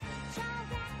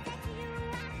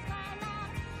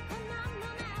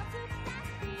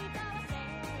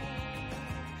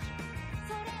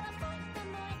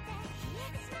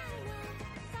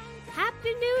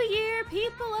New Year,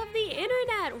 people of the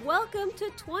internet! Welcome to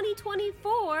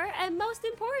 2024, and most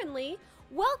importantly,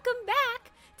 welcome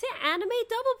back to Anime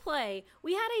Double Play.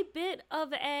 We had a bit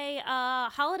of a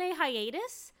holiday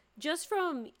hiatus just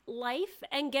from life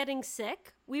and getting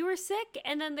sick. We were sick,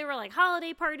 and then there were like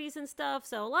holiday parties and stuff,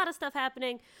 so a lot of stuff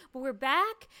happening. But we're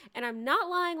back, and I'm not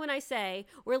lying when I say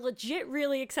we're legit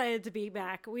really excited to be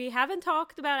back. We haven't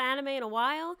talked about anime in a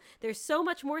while. There's so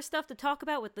much more stuff to talk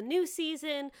about with the new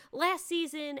season, last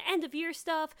season, end of year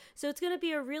stuff. So it's going to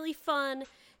be a really fun,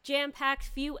 jam-packed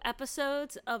few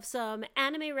episodes of some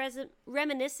anime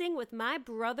reminiscing with my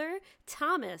brother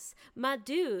Thomas. My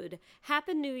dude,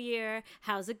 Happy New Year.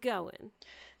 How's it going?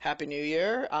 Happy New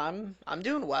Year. I'm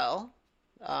doing well.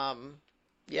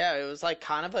 Yeah, it was like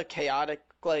kind of a chaotic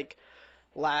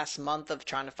last month of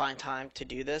trying to find time to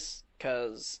do this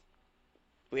because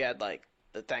we had like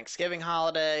the Thanksgiving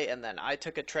holiday, and then I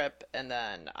took a trip, and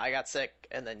then I got sick,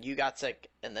 and then you got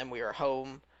sick, and then we were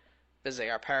home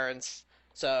visiting our parents.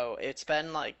 So it's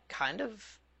been like kind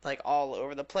of like all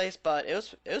over the place, but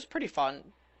it was pretty fun,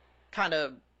 kind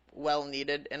of well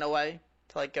needed in a way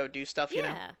to like go do stuff, you know.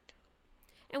 Yeah.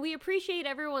 And we appreciate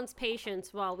everyone's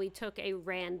patience while we took a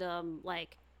random,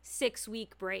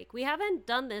 6-week break. We haven't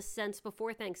done this since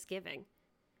before Thanksgiving.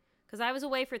 Because I was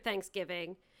away for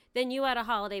Thanksgiving. Then you had a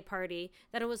holiday party.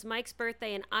 Then it was Mike's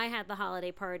birthday and I had the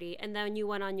holiday party. And then you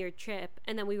went on your trip.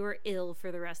 And then we were ill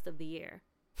for the rest of the year.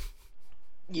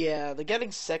 Yeah, the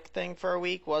getting sick thing for a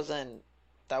week wasn't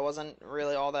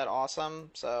really all that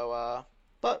awesome. So,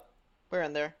 but we're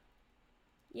in there.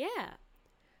 Yeah.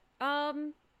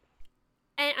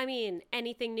 And, I mean,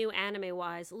 anything new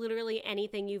anime-wise, literally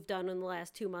anything you've done in the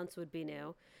last 2 months would be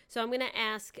new. So I'm going to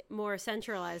ask more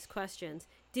centralized questions.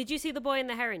 Did you see The Boy and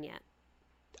the Heron yet?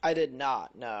 I did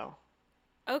not, no.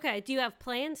 Okay, do you have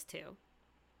plans to?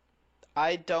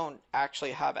 I don't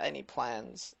actually have any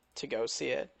plans to go see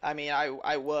it. I mean,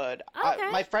 I would.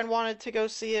 Okay. My friend wanted to go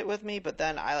see it with me, but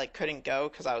then I couldn't go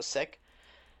because I was sick.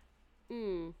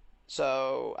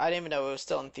 So I didn't even know it was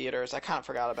still in theaters. I kind of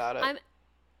forgot about it. I'm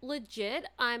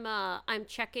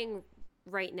checking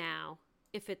right now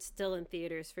if it's still in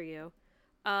theaters for you.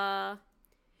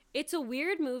 It's a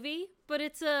weird movie, but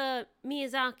it's a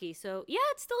Miyazaki, so yeah,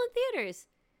 it's still in theaters.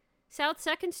 South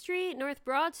 2nd Street, North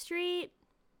Broad Street.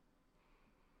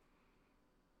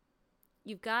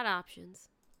 You've got options.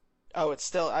 Oh, it's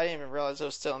still. I didn't even realize it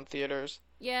was still in theaters.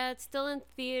 Yeah, it's still in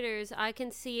theaters. I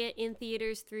can see it in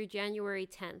theaters through January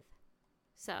 10th.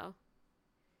 So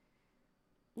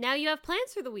now you have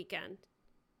plans for the weekend.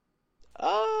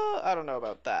 I don't know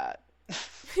about that.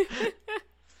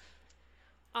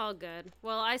 All good.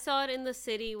 Well, I saw it in the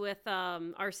city with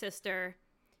our sister,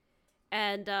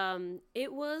 and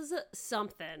it was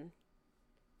something.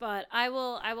 But I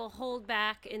will hold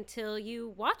back until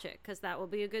you watch it, because that will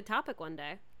be a good topic one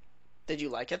day. Did you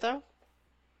like it though?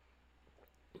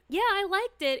 Yeah, I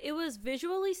liked it. It was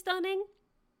visually stunning,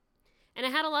 and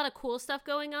it had a lot of cool stuff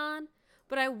going on.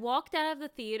 But I walked out of the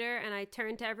theater and I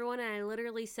turned to everyone and I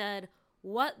literally said,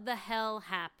 "What the hell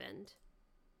happened?"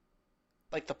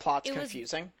 Like the plot's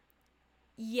confusing?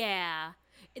 Yeah.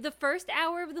 The first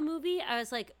hour of the movie, I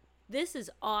was like, this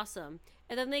is awesome.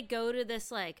 And then they go to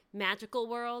this magical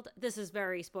world. This is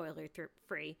very spoiler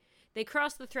free. They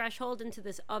cross the threshold into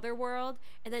this other world,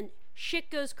 and then shit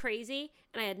goes crazy,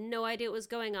 and I had no idea what was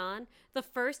going on. The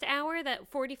first hour, that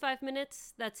 45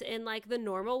 minutes that's in the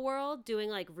normal world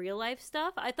doing real life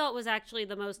stuff, I thought was actually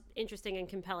the most interesting and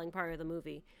compelling part of the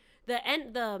movie.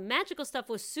 The magical stuff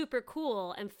was super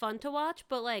cool and fun to watch,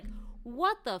 but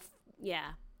what the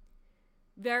yeah.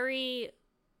 Very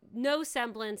no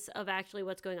semblance of actually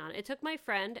what's going on. It took my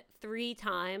friend 3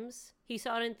 times. He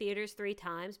saw it in theaters 3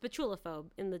 times,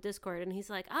 Betulaphobe in the Discord, and he's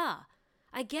like, I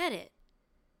get it.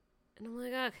 And I'm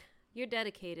like, ugh, you're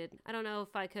dedicated. I don't know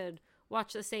if I could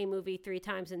watch the same movie 3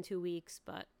 times in 2 weeks,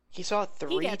 but he saw it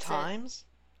 3 times?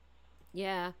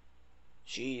 Yeah.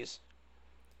 Jeez.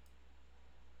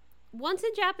 Once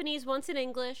in Japanese, once in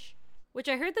English, which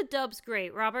I heard the dub's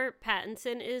great. Robert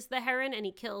Pattinson is the Heron, and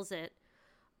he kills it.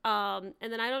 And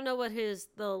then I don't know what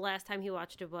the last time he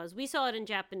watched it was. We saw it in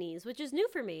Japanese, which is new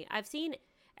for me. I've seen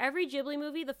every Ghibli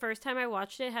movie. The first time I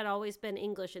watched it had always been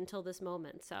English until this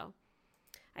moment. So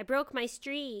I broke my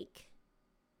streak.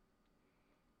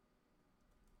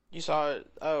 You saw it.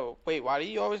 Oh, wait, why do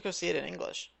you always go see it in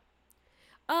English?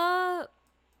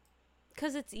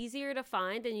 Because it's easier to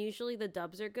find, and usually the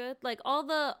dubs are good. All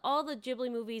the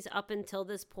Ghibli movies up until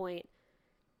this point,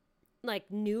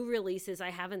 new releases I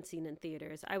haven't seen in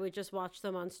theaters. I would just watch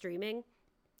them on streaming,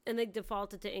 and they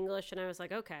defaulted to English, and I was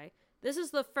like, okay. This is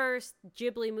the first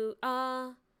Ghibli movie.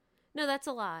 No, that's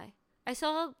a lie. I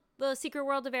saw The Secret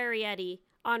World of Arrietty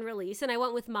on release, and I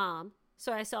went with Mom,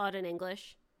 so I saw it in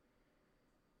English.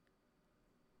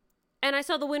 And I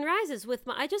saw The Wind Rises with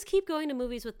Mom. I just keep going to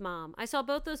movies with Mom. I saw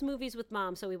both those movies with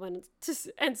Mom, so we went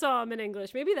and saw them in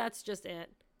English. Maybe that's just it.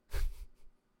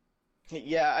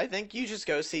 Yeah, I think you just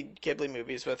go see Ghibli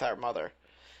movies with our mother.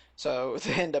 So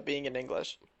they end up being in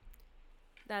English.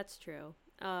 That's true.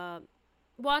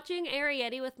 Watching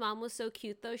Arrietty with Mom was so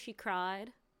cute, though. She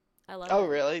cried. I love it. Oh,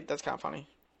 really? That's kind of funny.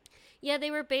 Yeah,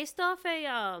 they were based off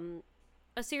a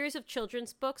series of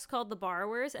children's books called The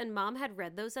Borrowers, and Mom had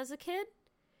read those as a kid.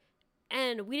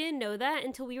 And we didn't know that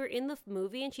until we were in the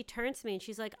movie, and she turns to me and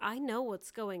she's like, I know what's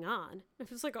going on. I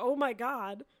was like, oh my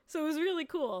God. So it was really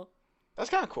cool. That's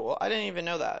kind of cool. I didn't even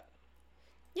know that.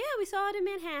 Yeah, we saw it in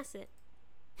Manhasset.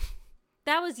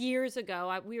 That was years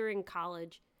ago. We were in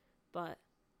college, but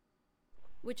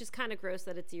which is kind of gross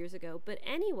that it's years ago. But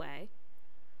anyway,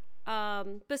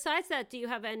 besides that, do you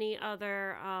have any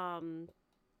other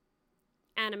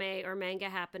anime or manga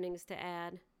happenings to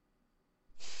add?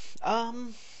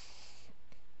 Um,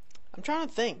 I'm trying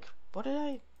to think. What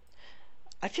did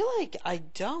I feel like I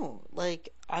don't. Like,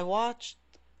 I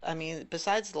mean,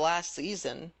 besides the last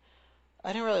season,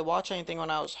 I didn't really watch anything when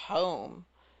I was home.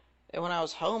 And when I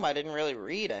was home, I didn't really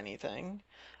read anything.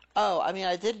 Oh, I mean,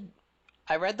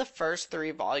 I read the first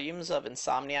 3 volumes of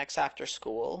Insomniacs After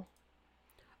School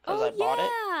because Oh I bought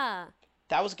it. yeah.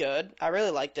 That was good. I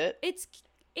really liked it. It's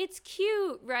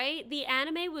cute, right? The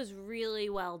anime was really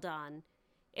well done.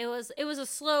 It was a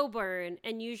slow burn,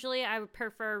 and usually I would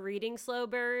prefer reading slow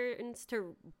burns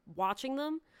to watching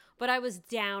them, but I was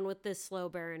down with this slow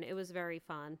burn. It was very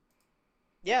fun.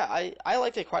 Yeah, I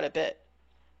liked it quite a bit.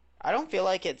 I don't feel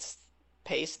like it's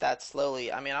paced that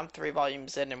slowly. I mean, I'm 3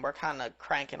 volumes in and we're kind of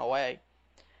cranking away.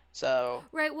 So,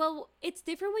 Right, well, it's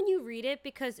different when you read it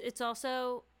because it's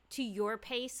also to your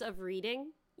pace of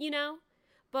reading, you know?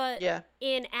 But yeah.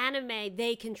 in anime,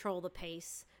 they control the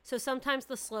pace. So sometimes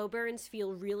the slow burns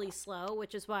feel really slow,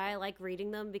 which is why I like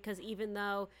reading them because even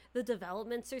though the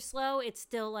developments are slow, it's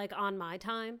still like on my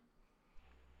time.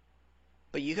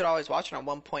 But you could always watch it on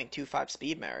 1.25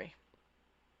 speed, Mary.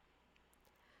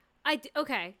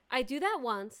 Okay, I do that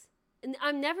once, and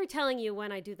I'm never telling you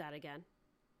when I do that again.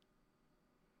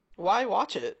 Why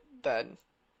watch it then?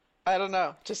 I don't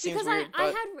know. Just seems Because weird,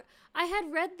 but I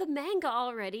had read the manga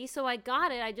already, so I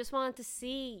got it. I just wanted to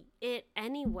see it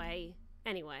anyway.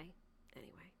 Anyway.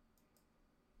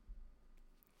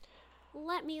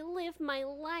 Let me live my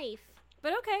life.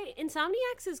 But okay,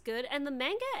 Insomniacs is good, and the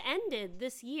manga ended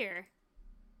this year.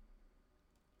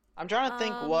 I'm trying to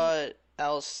think what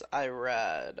else I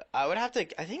read. I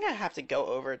think I have to go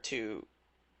over to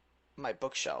my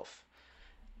bookshelf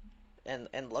and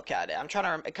look at it. I'm trying to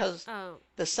remember because Oh.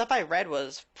 the stuff I read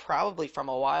was probably from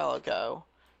a while ago.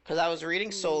 Because I was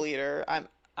reading Soul Eater. I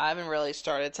haven't really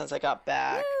started since I got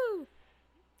back. Woo!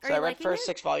 Are So I you read liking first it?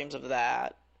 6 volumes of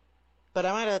that. But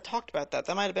I might have talked about that.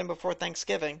 That might have been before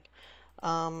Thanksgiving.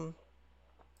 Um,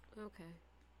 Okay.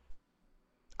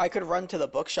 I could run to the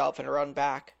bookshelf and run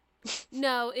back.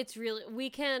 No, it's really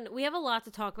we have a lot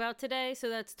to talk about today, so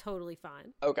that's totally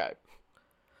fine. Okay.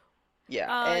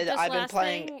 Yeah, and Just last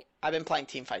thing. I've been playing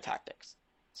Teamfight Tactics.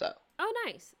 So, Oh,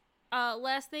 nice.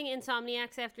 Last thing,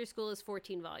 Insomniacs After School is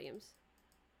 14 volumes.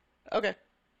 okay.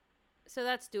 So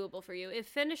that's doable for you. It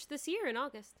finished this year in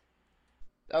August.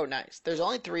 Oh, nice. There's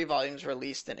only 3 volumes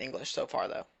released in English so far,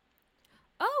 though.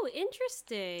 Oh,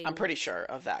 interesting. I'm pretty sure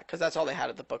of that because that's all they had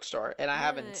at the bookstore, and I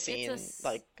haven't it's seen a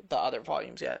like the other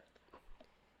volumes yet.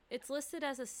 It's listed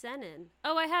as a seinen.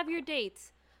 Oh, I have your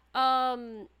dates.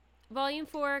 Volume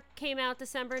 4 came out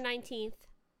December 19th.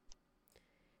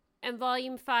 And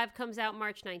Volume 5 comes out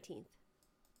March 19th.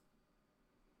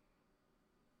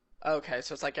 Okay,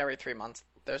 so it's like every 3 months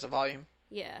there's a volume.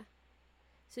 Yeah.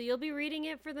 So you'll be reading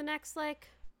it for the next,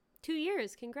 2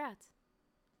 years. Congrats.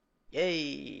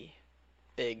 Yay.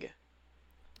 Big.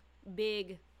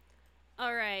 Big.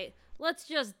 All right. Let's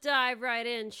just dive right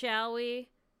in, shall we?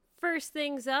 First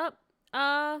things up,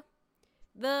 the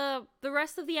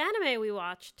rest of the anime we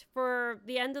watched for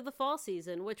the end of the fall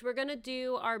season, which we're gonna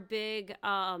do our big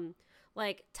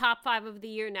top 5 of the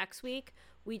year next week.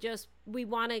 We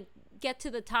want to get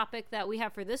to the topic that we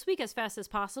have for this week as fast as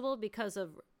possible because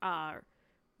of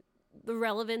the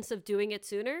relevance of doing it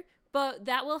sooner, but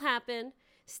that will happen.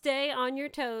 Stay on your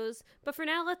toes. But for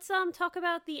now, let's talk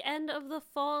about the end of the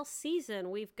fall season.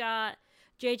 We've got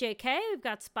JJK, we've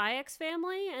got Spy X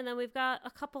Family, and then we've got a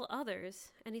couple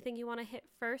others. Anything you want to hit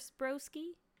first,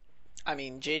 broski? I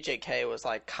mean, JJK was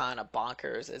like kind of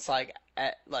bonkers. It's it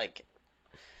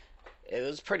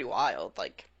was pretty wild.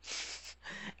 Like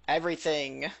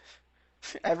everything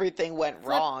Everything went Flip.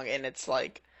 wrong, and it's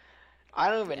like I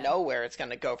don't even Yeah. know where it's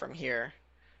gonna go from here.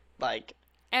 Like,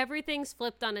 Everything's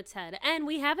flipped on its head. And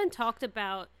we haven't talked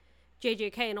about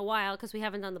JJK in a while because we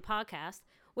haven't done the podcast,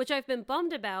 which I've been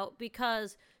bummed about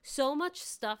because so much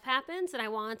stuff happens and I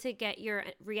wanted to get your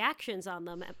reactions on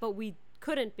them, but we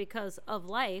couldn't because of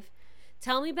life.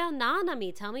 Tell me about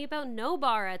Nanami. Tell me about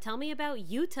Nobara. Tell me about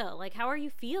Yuta. Like, how are you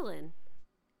feeling?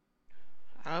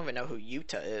 I don't even know who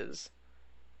Yuta is.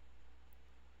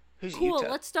 Who's Cool. Yuta?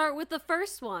 Let's start with the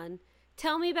first one.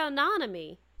 Tell me about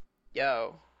Nanami.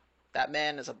 Yo, that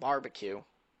man is a barbecue.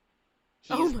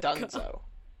 Oh He's my Dunzo.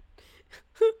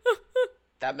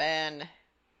 That man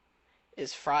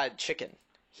is fried chicken.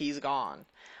 He's gone.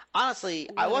 Honestly,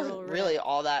 I wasn't Literal really rip.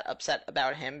 all that upset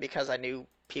about him because I knew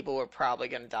people were probably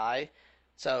gonna die.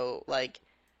 So, like,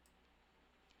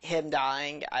 him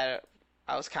dying, I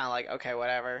was kind of like, okay,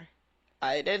 whatever.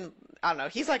 I don't know.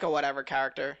 He's like a whatever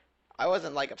character. I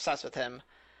wasn't like obsessed with him.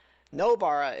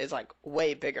 Nobara is like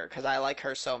way bigger because I like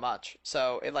her so much.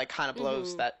 So it like kind of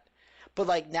blows Mm-hmm. that. But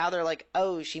like now they're like,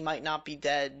 oh, she might not be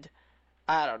dead.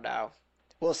 I don't know.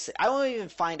 We'll see. I won't even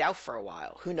find out for a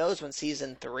while. Who knows when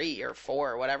season 3 or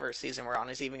 4 or whatever season we're on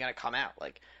is even gonna come out?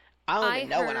 Like, I don't I even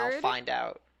know when I'll heard find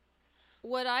out.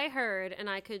 what I heard, and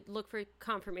I could look for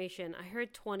confirmation. I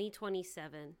heard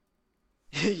 2027.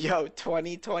 Yo,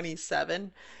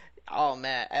 2027? Oh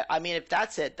man. I mean, if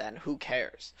that's it, then who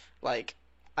cares? Like,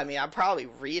 I mean, I'd probably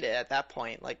read it at that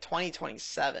point. Like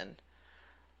 2027.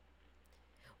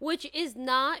 Which is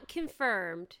not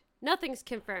confirmed. Nothing's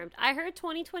confirmed. I heard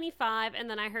 2025 and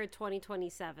then I heard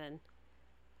 2027.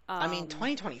 I mean, Um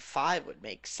 2025 would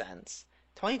make sense.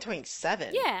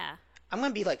 2027? yeah. I'm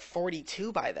gonna be like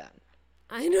 42 by then.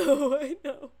 I know, I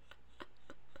know.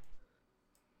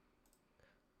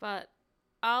 But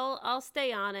I'll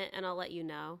stay on it and I'll let you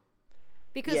know.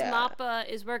 Because Yeah, Mappa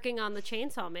is working on the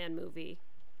Chainsaw Man movie.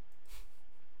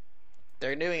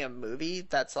 they're doing a movie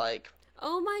that's like,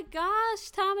 Oh my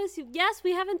gosh, Thomas. Yes,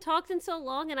 we haven't talked in so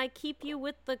long and I keep you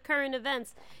with the current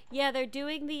events. Yeah, they're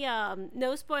doing the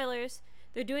no spoilers.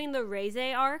 They're doing the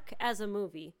Reze arc as a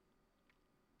movie.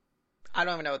 I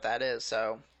don't even know what that is,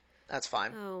 so that's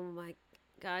fine. Oh my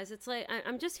guys, it's like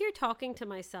I'm just here talking to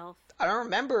myself. I don't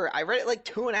remember. I read it like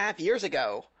 2.5 years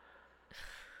ago.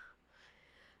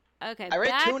 Okay, I read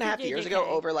it back two and a to half years ago JJK.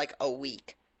 over like a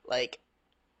week. Like,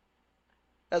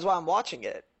 that's why I'm watching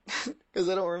it. Because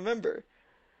I don't remember.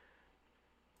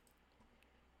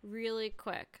 Really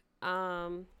quick.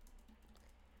 I'm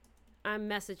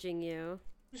messaging you.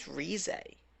 Who's Rize?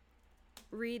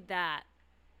 Read that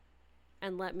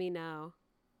and let me know.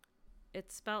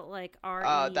 It's spelled like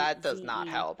REZE. That does not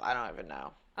help. I don't even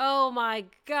know. Oh my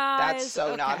That's guys.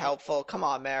 so not Okay. helpful. Come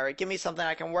on, Mary. Give me something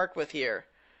I can work with here.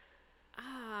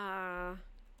 Ah.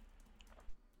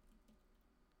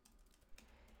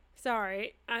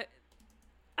 Sorry.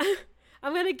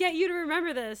 I'm going to get you to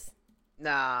remember this.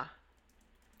 Nah.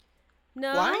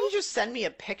 No? Why don't you just send me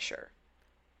a picture?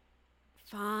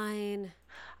 Fine.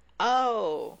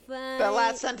 Oh. Fine. That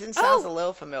last sentence sounds a Oh,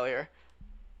 little familiar.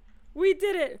 we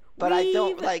did it. But I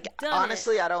don't, We've like, done it.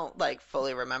 honestly, I don't, like,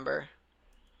 fully remember.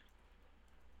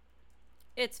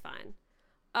 It's fine.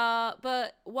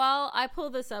 But while I pull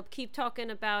this up, keep talking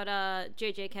about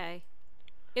JJK.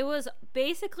 It was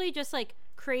basically just like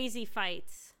crazy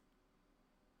fights.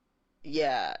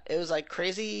 Yeah, it was, like,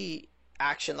 crazy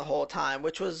action the whole time,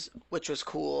 which was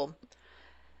cool.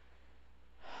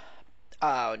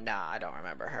 Oh, nah, I don't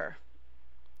remember her.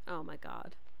 Oh my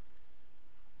god.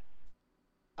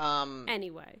 Um,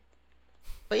 Anyway.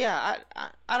 but yeah,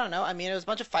 I don't know. I mean, it was a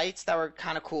bunch of fights that were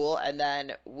kind of cool, and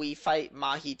then we fight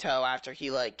Mahito after he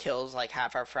like kills like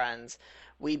half our friends.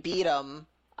 We beat him,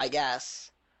 I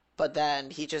guess, but then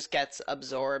he just gets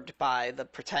absorbed by the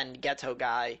pretend ghetto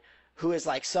guy, who is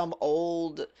like some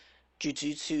old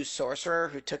jujutsu sorcerer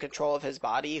who took control of his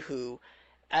body, who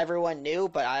everyone knew,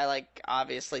 but I like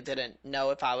obviously didn't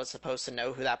know if I was supposed to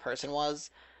know who that person was.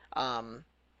 Um,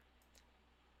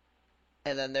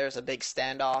 and then there's a big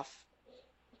standoff,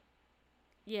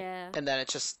 Yeah. and then it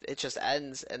just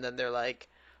ends, and then they're like,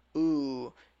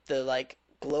 ooh, the like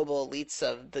global elites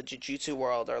of the jujutsu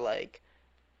world are like,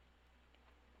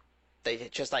 they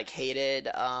just like hated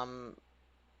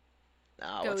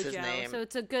oh, what's his Gojo. name? So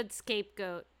it's a good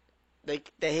scapegoat. They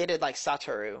hated like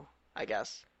Satoru, I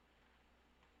guess.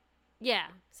 Yeah.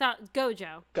 So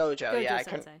Gojo. Gojo, yeah, Gojo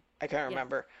Sensei. I couldn't Yeah.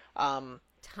 remember.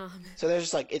 Thomas. So they're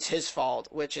just like, it's his fault,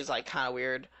 which is like kind of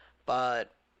weird,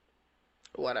 but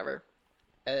whatever.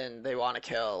 And they want to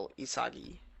kill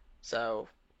Isagi. So,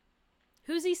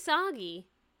 Who's Isagi?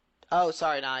 oh,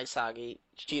 sorry, not Isagi.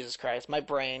 Jesus Christ, my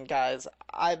brain, guys.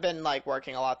 I've been like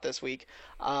working a lot this week.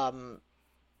 Um,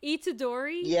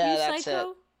 Itadori, yeah, you that's it.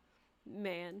 psycho?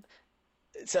 Man.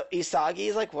 So Isagi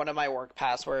is like one of my work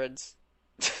passwords.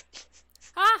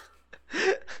 Ah!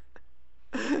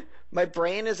 My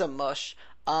brain is a mush.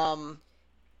 Um,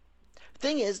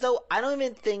 Thing is though, I don't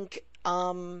even think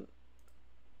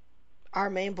our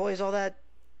main boy is all that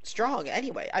strong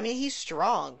anyway. I mean, he's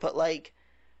strong, but like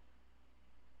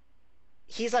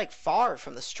he's like far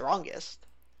from the strongest.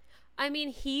 I mean,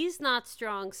 he's not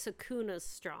strong. Sukuna's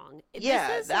strong. Yeah,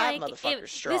 This is that like motherfucker's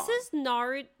this strong. is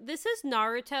Naruto. This is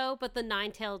Naruto, but the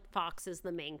nine-tailed fox is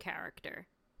the main character.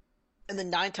 And the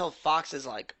nine-tailed fox is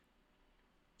like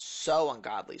so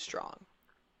ungodly strong.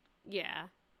 Yeah.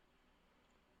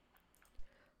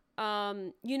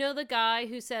 You know the guy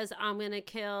who says I'm gonna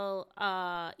kill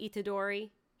Itadori?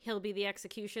 He'll be the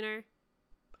executioner.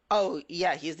 Oh,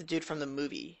 yeah, he's the dude from the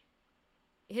movie.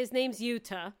 His name's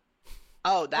Yuta.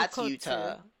 Oh, that's Okotsu.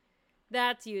 Yuta.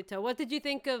 That's Yuta. What did you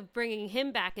think of bringing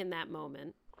him back in that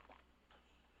moment?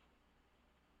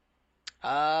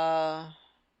 Uh,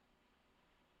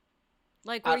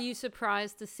 Like, uh were you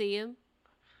surprised to see him?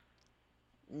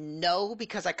 no,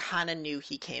 because I kind of knew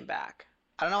he came back.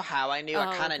 I don't know how I knew. I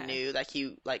Oh, kind of okay. knew that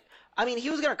he like. I mean, he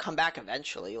was gonna come back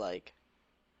eventually. Like,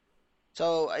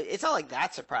 so it's not like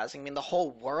that surprising. I mean, the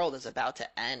whole world is about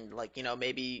to end. Like,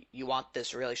 maybe you want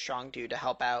this really strong dude to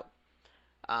help out.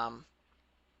 Um,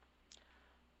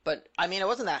 but I mean, it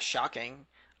wasn't that shocking.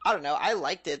 I don't know. I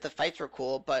liked it. The fights were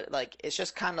cool, but like, it's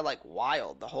just kind of like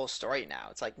wild. The whole story now.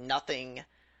 It's like nothing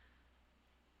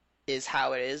is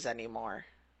how it is anymore.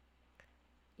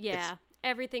 It's Yeah,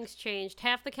 everything's changed.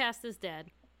 Half the cast is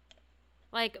dead.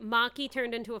 Like, Maki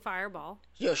turned into a fireball.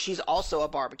 she's also a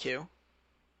barbecue.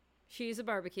 She's a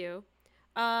barbecue.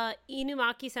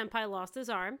 Inumaki Senpai lost his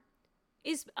arm.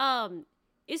 Is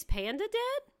Panda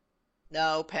dead?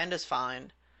 No, Panda's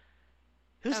fine.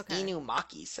 Who's Okay.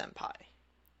 Inumaki Senpai?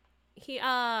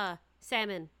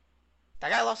 Salmon.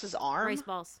 That guy lost his Rice arm?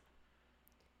 balls.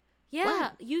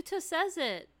 Yeah, Yuta says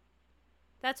it.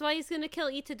 That's why he's gonna kill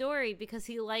Itadori, because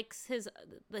he likes his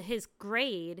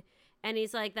grade, and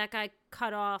he's like, that guy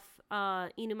cut off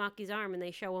Inumaki's arm, and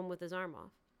they show him with his arm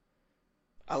off.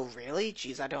 Oh, really?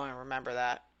 Jeez, I don't even remember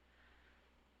that.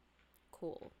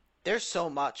 Cool. There's so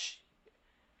much.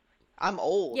 I'm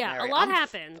old, Yeah, Mary. a lot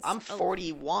happens. I'm A-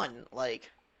 41.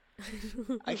 Like,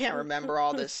 I can't remember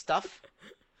all this stuff.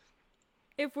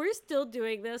 If we're still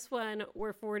doing this when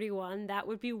we're 41, that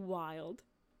would be wild.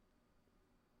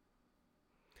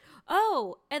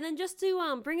 Oh, and then just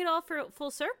to bring it all for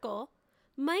full circle,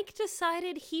 Mike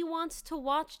decided he wants to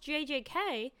watch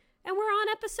JJK, and we're on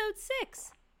episode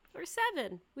 6 or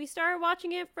 7. We started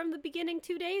watching it from the beginning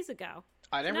 2 days ago.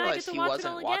 I didn't Now I realize get to he watch it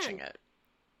wasn't all watching again. it.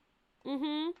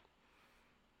 Mm-hmm.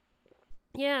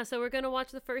 Yeah, so we're going to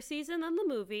watch the first season, then the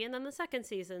movie, and then the second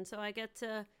season. So I get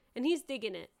to... And he's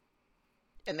digging it.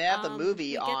 And they have the We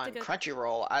movie get to on go...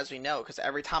 Crunchyroll, as we know, because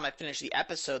every time I finish the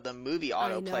episode, the movie I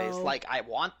auto plays. know. Like, I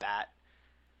want that.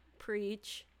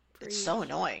 Preach. It's so Preach.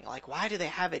 annoying. Like, why do they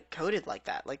have it coded like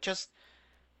that? Like, just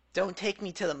don't take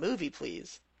me to the movie,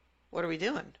 please. What are we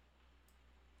doing?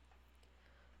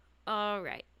 All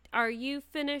right. Are you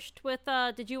finished with,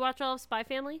 did you watch all of Spy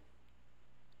Family?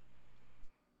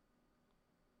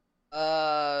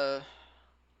 I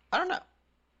don't know.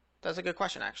 That's a good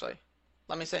question, actually.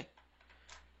 Let me see.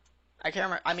 I can't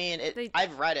remember. I mean, They,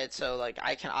 I've read it, so like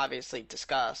I can obviously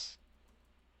discuss.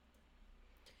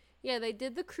 yeah, they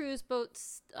did the cruise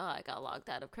boats. I got logged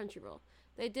out of Crunchyroll.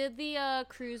 They did the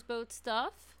cruise boat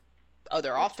stuff, Oh,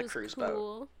 they're off which the was cruise boat.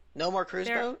 cool. No more cruise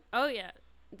They're boat? oh yeah,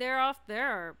 they're off.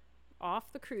 They're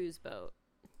off the cruise boat.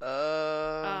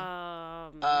 I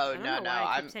Oh don't no, know no. why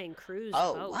I I'm keep saying cruise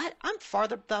Oh, boat. what? I'm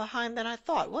farther behind than I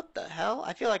thought. What the hell?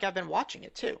 I feel like I've been watching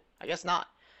it too. I guess not.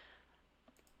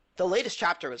 The latest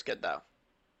chapter was good though.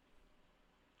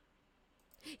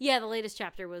 Yeah, the latest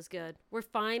chapter was good. We're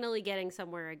finally getting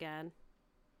somewhere again.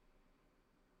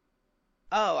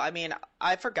 Oh, I mean,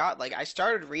 I forgot. Like, I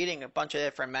started reading a bunch of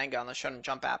different manga on the Shonen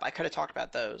Jump app. I could have talked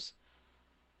about those.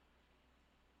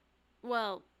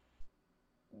 Well,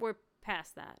 we're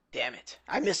past that. Damn it.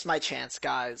 I missed my chance,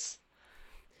 guys.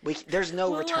 There's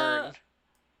no Well, return.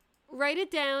 Write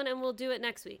it down and we'll do it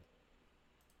next week.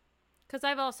 Because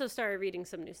I've also started reading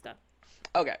some new stuff.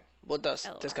 Okay, we'll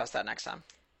LOL. discuss that next time.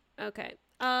 Okay.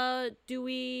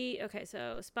 Okay,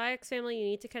 so Spy X Family you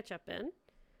need to catch up in.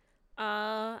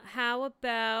 How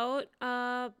about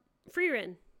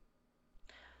Frieren?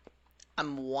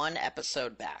 I'm one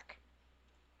episode back.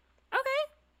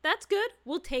 Okay, that's good.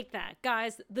 We'll take that.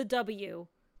 Guys, the W.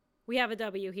 We have a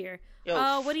W here.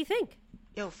 Yo, What do you think?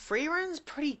 Yo, Free Run's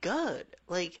pretty good.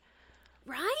 Like,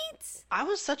 Right? I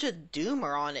was such a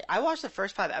doomer on it. I watched the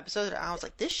first 5 episodes and I was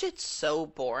like, this shit's so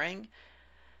boring.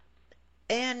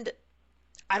 And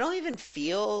I don't even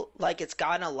feel like it's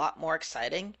gotten a lot more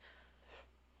exciting.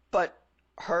 But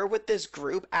her with this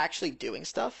group actually doing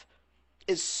stuff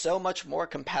is so much more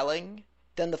compelling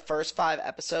than the first 5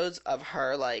 episodes of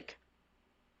her, like,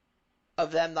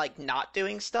 of them, like, not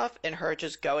doing stuff and her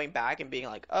just going back and being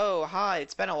like, oh, hi,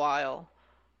 it's been a while.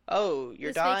 Oh,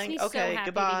 you're This makes dying? me so Okay, happy to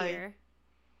goodbye. hear.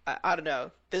 I don't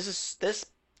know. This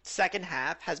second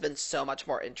half has been so much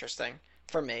more interesting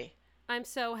for me. I'm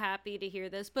so happy to hear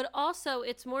this. But also,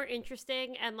 it's more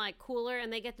interesting and like cooler,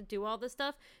 and they get to do all this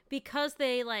stuff because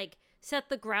they like set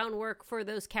the groundwork for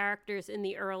those characters in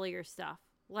the earlier stuff.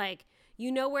 Like,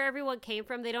 you know where everyone came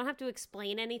from. They don't have to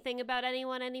explain anything about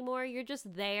anyone anymore. You're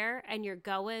just there and you're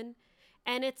going.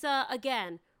 And it's,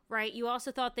 again, right? You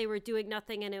also thought they were doing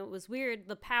nothing and it was weird.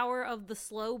 The power of the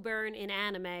slow burn in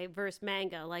anime versus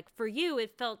manga. Like, for you,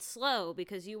 it felt slow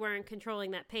because you weren't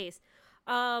controlling that pace.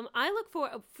 I look for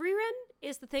Frieren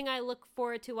is the thing I look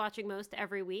forward to watching most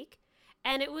every week,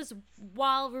 and it was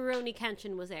while Rurouni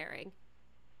Kenshin was airing,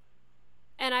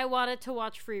 and I wanted to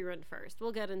watch Frieren first.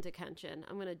 We'll get into Kenshin.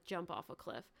 I'm gonna jump off a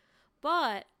cliff,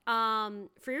 but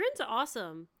Frieren's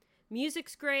awesome.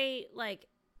 Music's great. Like,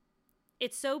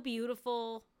 it's so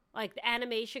beautiful. Like, the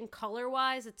animation, color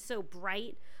wise, it's so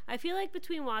bright. I feel like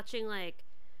between watching, like,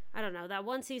 I don't know, that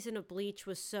one season of Bleach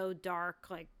was so dark,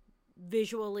 like,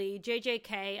 visually.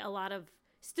 JJK, a lot of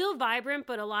still vibrant,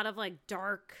 but a lot of like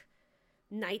dark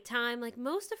nighttime. Like,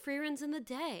 most of Freeren's in the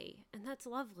day, and that's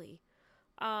lovely.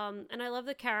 And I love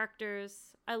the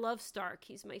characters. I love Stark.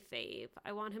 He's my fave.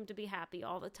 I want him to be happy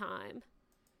all the time.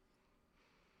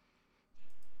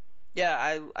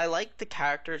 Yeah, I like the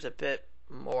characters a bit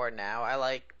more now. I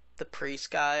like the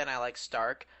priest guy and I like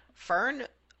Stark. Fern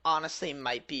honestly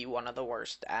might be one of the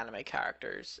worst anime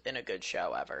characters in a good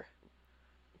show ever.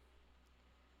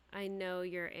 I know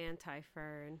you're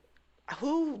anti-Fern.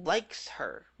 Who likes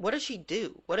her? What does she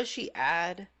do? What does she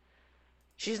add?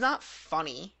 She's not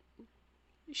funny.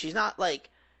 She's not like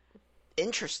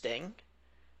interesting.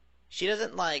 She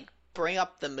doesn't like bring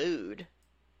up the mood.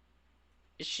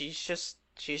 She's just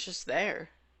there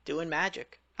doing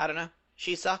magic. I don't know.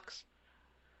 She sucks.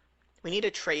 We need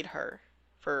to trade her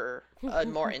for a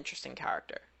more interesting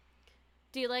character.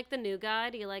 Do you like the new guy?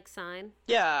 Do you like Sign?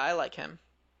 Yeah, I like him.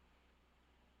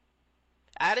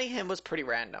 Adding him was pretty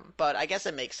random, but I guess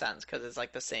it makes sense because it's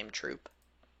like the same troop.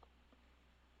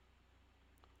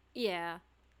 Yeah.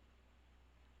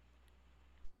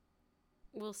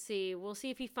 We'll see. We'll see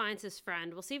if he finds his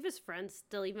friend. We'll see if his friend's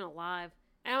still even alive.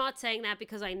 And I'm not saying that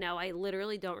because I know. I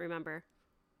literally don't remember.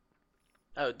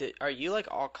 Oh, are you like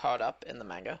all caught up in the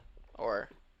manga? Or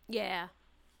Yeah.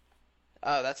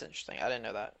 oh, that's interesting. I didn't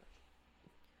know that.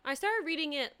 I started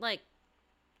reading it like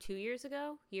 2 years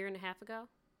ago, year and a half ago.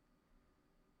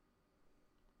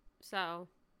 So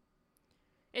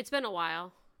it's been a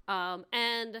while.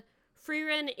 And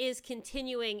Frieren is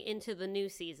continuing into the new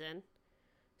season.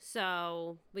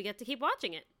 So we get to keep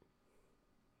watching it.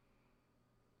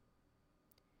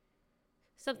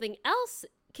 Something else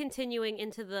continuing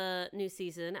into the new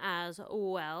season as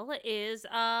well is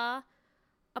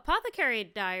Apothecary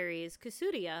Diaries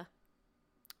Kusuria,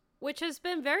 which has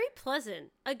been very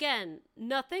pleasant. Again,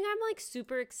 nothing I'm like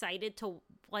super excited to,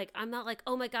 like, I'm not like,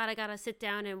 oh my god, I gotta sit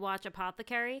down and watch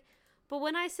Apothecary. But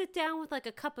when I sit down with like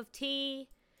a cup of tea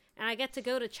and I get to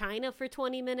go to China for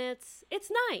 20 minutes,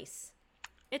 it's nice.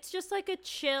 It's just like it's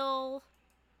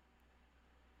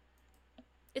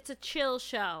a chill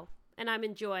show, and I'm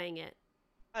enjoying it.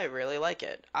 I really like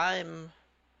it. I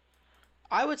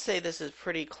would say this is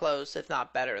pretty close, if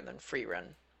not better than Free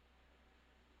Run.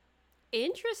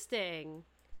 Interesting.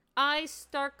 I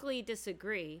starkly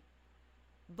disagree,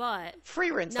 but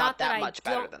Free Run's not that much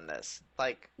better than this.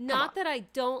 Like, come on. not that I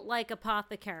don't like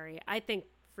Apothecary. I think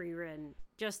Free Run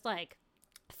just like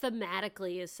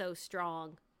thematically is so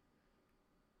strong.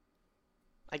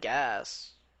 I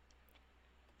guess.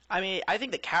 I mean, I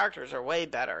think the characters are way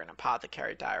better in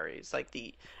Apothecary Diaries. Like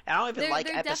I don't even like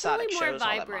They're episodic definitely more shows all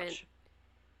that vibrant. much.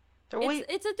 They're way.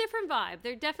 It's a different vibe.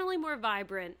 They're definitely more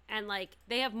vibrant, and like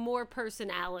they have more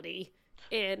personality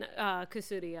in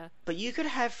Kusuria. But you could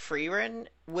have Freeran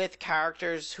with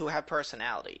characters who have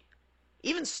personality.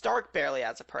 Even Stark barely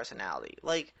has a personality.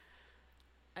 Like,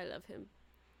 I love him.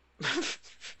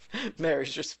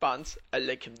 Mary's response, I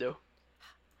like him though.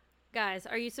 Guys,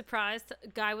 are you surprised? A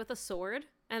guy with a sword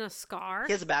and a scar?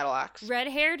 He has a battle axe.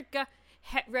 Red-haired guy.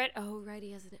 Oh, right,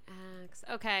 he has an axe.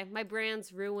 Okay, my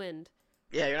brand's ruined.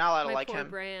 Yeah, you're not allowed to My like poor him.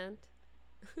 brand.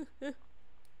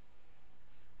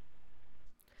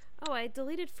 Oh, I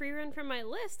deleted Free Run from my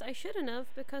list. I shouldn't have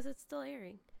because it's still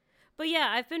airing. But yeah,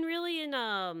 I've been really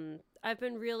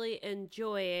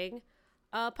enjoying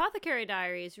Apothecary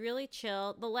Diaries. Really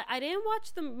chill. I didn't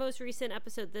watch the most recent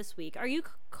episode this week. Are you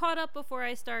caught up before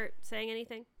I start saying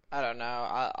anything? I don't know.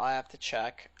 I'll have to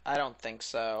check. I don't think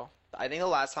so. I think the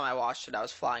last time I watched it, I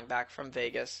was flying back from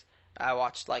Vegas. I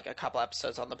watched like a couple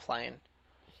episodes on the plane.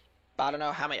 But I don't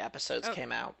know how many episodes Oh,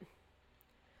 came out.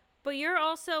 but you're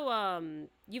also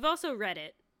you've also read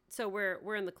it, so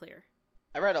we're in the clear.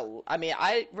 I mean,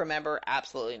 I remember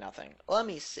absolutely nothing. Let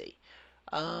me see.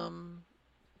 Um,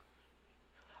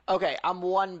 okay, I'm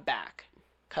one back.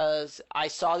 Because I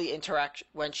saw the interaction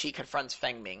when she confronts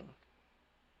Feng Ming.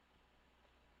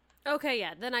 Okay,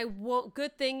 yeah. Then I won't.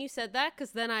 Good thing you said that,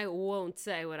 because then I won't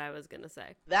say what I was gonna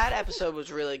say. That episode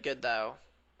was really good, though.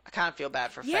 I kind of feel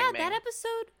bad for Yeah, Feng that Ming.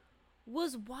 episode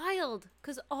was wild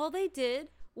because all they did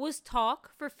was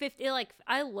talk for 50, like,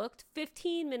 I looked,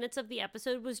 15 minutes of the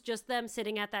episode was just them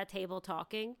sitting at that table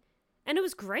talking, and it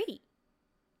was great.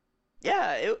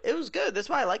 Yeah, it was good. That's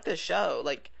why I like this show.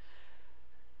 Like,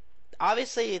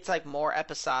 obviously, it's like more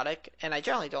episodic, and I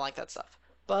generally don't like that stuff.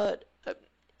 But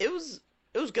it was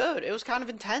it was good. It was kind of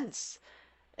intense.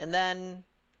 And then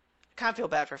I kind of feel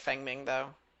bad for Feng Ming though.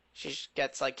 She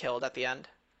gets like killed at the end.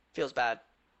 Feels bad.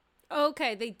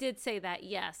 Okay, they did say that.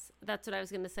 Yes, that's what I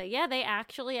was gonna say. Yeah, they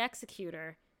actually execute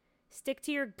her. Stick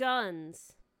to your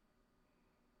guns.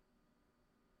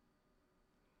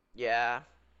 Yeah,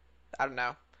 I don't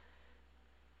know.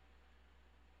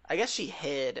 I guess she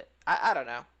hid. I don't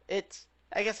know.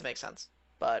 I guess it makes sense.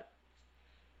 But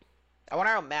I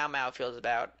wonder how Mao Mao feels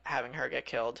about having her get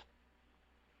killed.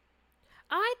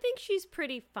 I think she's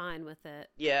pretty fine with it.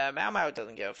 Yeah, Mao Mao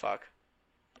doesn't give a fuck.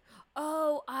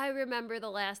 Oh, I remember the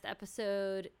last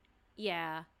episode.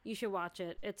 Yeah, you should watch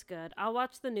it. It's good. I'll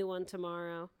watch the new one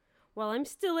tomorrow while I'm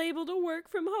still able to work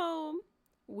from home.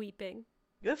 Weeping.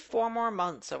 You have 4 more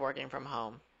months of working from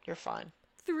home. You're fine.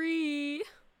 3.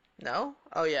 No?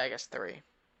 Oh yeah, I guess 3.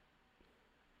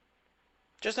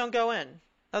 Just don't go in.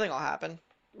 Nothing will happen.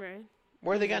 Right.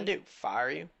 What are they gonna Okay. do?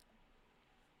 Fire you?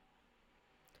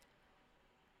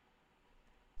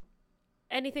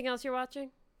 Anything else you're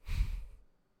watching?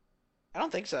 I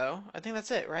don't think so. I think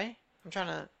that's it, right? I'm trying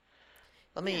to.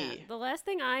 Let Yeah. me The last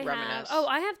thing I have. reminisce. Oh,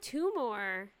 I have 2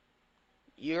 more.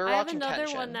 You're I have watching another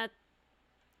Kenshin. one that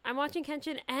I'm watching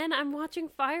Kenshin, and I'm watching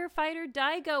Firefighter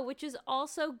Daigo, which is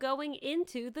also going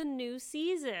into the new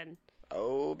season.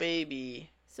 Oh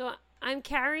baby. So I'm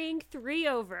carrying 3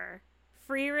 over.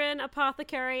 Frieren,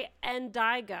 Apothecary, and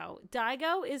Daigo.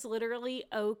 Daigo is literally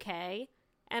okay,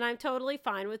 and I'm totally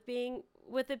fine with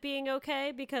it being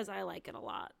okay because I like it a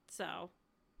lot. So,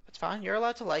 That's fine. You're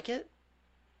allowed to like it.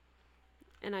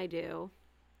 and I do.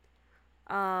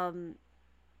 Um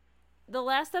the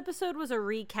last episode was a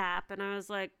recap, and I was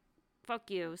like,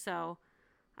 fuck you. So,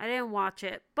 I didn't watch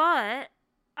it, but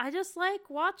I just like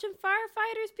watching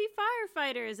firefighters be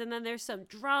firefighters. And then there's some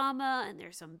drama and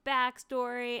there's some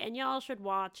backstory, and y'all should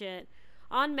watch it.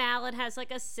 On Mal, it has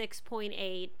like a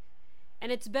 6.8,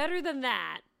 and it's better than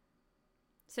that.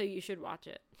 So you should watch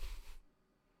it.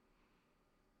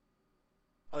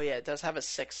 Oh yeah, it does have a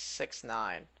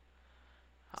 669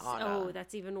 on Oh,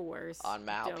 that's even worse. on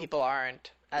Mal. Dope. People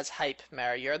aren't as hype,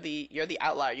 Mary. You're the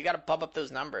outlier. You got to bump up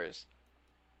those numbers.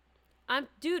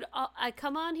 Dude, I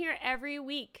come on here every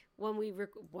week when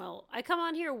I come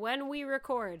on here when we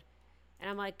record, and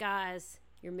I'm like, guys,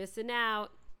 you're missing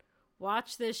out.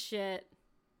 Watch this shit.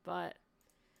 But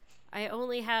the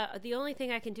only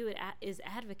thing I can do is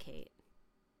advocate.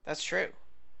 That's true.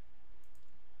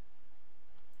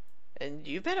 And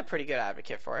you've been a pretty good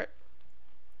advocate for it.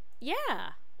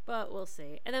 Yeah, but we'll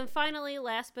see. And then finally,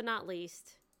 last but not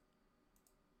least,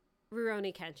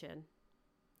 Rurouni Kenshin.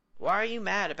 Why are you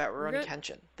mad about Rurouni Ru-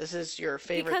 Kenshin? This is your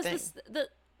favorite Because thing.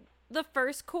 the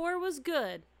first core was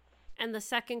good, and the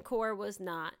second core was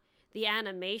not. The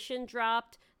animation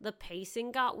dropped. The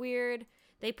pacing got weird.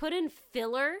 They put in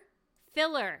filler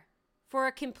for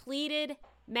a completed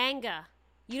manga.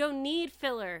 You don't need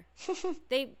filler.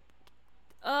 they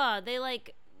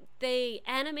they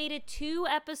animated 2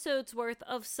 episodes worth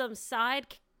of some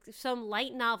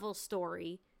light novel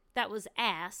story that was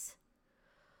ass.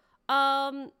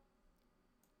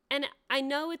 And I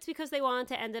know it's because they wanted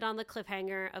to end it on the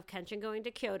cliffhanger of Kenshin going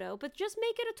to Kyoto, but just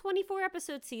make it a 24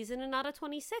 episode season and not a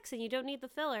 26, and you don't need the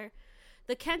filler.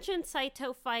 The Kenshin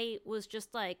Saito fight was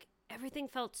just like, everything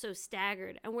felt so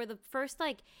staggered, and where the first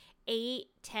like 8-10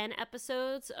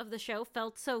 episodes of the show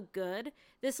felt so good,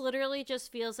 this literally just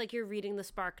feels like you're reading the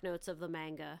spark notes of the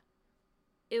manga.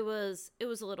 It was a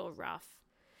little rough.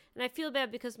 And I feel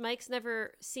bad because Mike's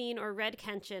never seen or read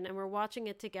Kenshin, and we're watching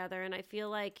it together, and I feel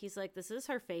like he's like, this is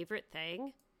her favorite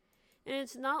thing, and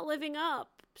it's not living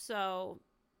up. So,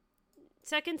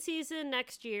 second season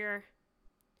next year.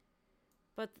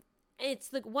 But it's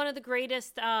one of the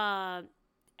greatest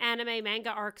anime manga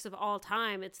arcs of all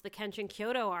time. It's the Kenshin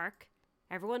Kyoto arc.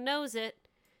 Everyone knows it,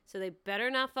 so they better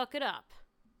not fuck it up.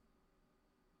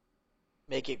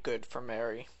 Make it good for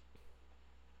Mary.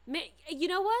 You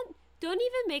know what? Don't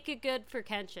even make it good for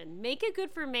Kenshin. Make it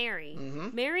good for Mary.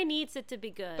 Mm-hmm. Mary needs it to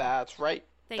be good. That's right.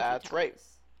 That's right.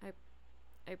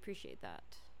 I appreciate that.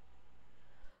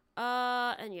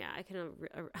 And yeah,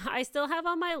 I still have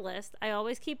on my list. I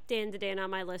always keep Dan to Dan on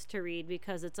my list to read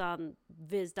because it's on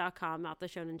Viz.com, not the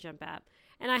Shonen Jump app.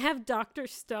 And I have Dr.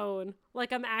 Stone.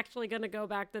 Like, I'm actually gonna go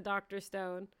back to Dr.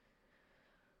 Stone.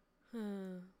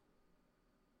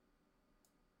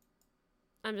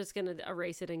 I'm just gonna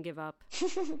erase it and give up.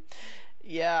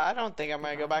 Yeah, I don't think I'm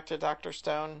gonna go back to Dr.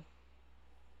 Stone.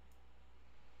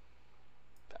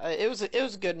 It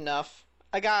was good enough.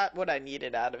 I got what I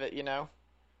needed out of it, you know?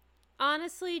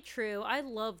 Honestly, true. I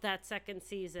love that second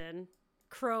season.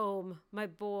 Chrome, my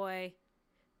boy.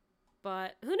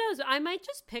 But who knows? I might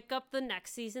just pick up the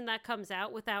next season that comes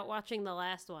out without watching the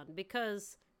last one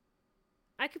because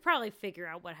I could probably figure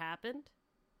out what happened.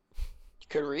 You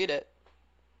could read it.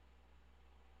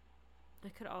 I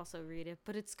could also read it,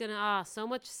 but it's gonna so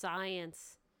much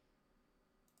science.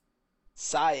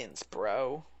 Science,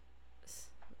 bro.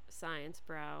 Science,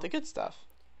 bro. The good stuff.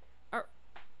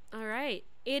 All right.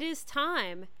 It is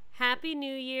time. Happy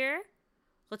New Year.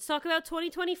 Let's talk about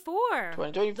 2024.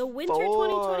 2024. The winter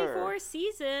 2024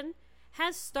 season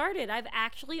has started. I've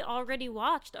actually already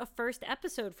watched a first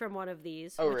episode from one of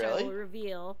these. Oh, which really? I will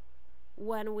reveal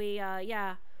when we,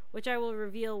 which I will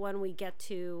reveal when we get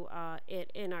to it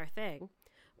in our thing.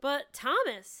 But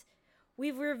Thomas,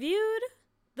 we've reviewed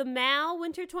the Mal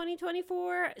Winter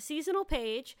 2024 seasonal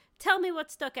page. Tell me what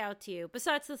stuck out to you,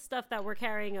 besides the stuff that we're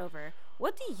carrying over.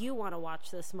 What do you want to watch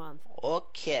this month?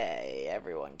 Okay,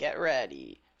 everyone, get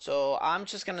ready. So I'm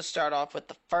just going to start off with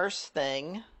the first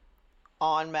thing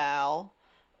on Mal,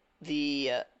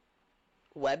 the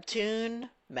webtoon,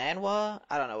 manhwa,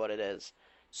 I don't know what it is,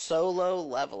 Solo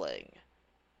Leveling,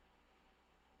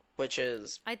 which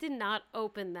is... I did not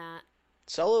open that.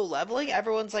 Solo Leveling?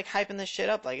 Everyone's like hyping this shit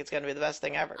up like it's going to be the best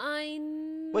thing ever. I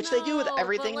know. Which they do with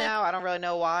everything now. I don't really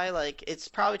know why. Like, it's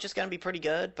probably just going to be pretty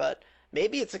good, but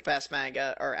maybe it's the best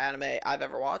manga or anime I've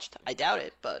ever watched. I doubt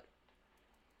it, but...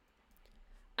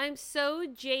 I'm so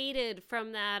jaded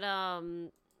from that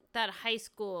that high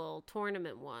school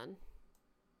tournament one.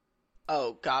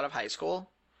 Oh, God of High School?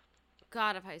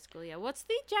 God of High School, yeah. What's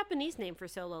the Japanese name for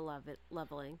solo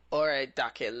leveling? Ore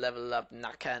Dake Level Up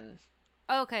Nakan.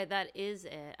 Okay, that is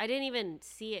it. I didn't even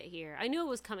see it here. I knew it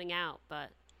was coming out, but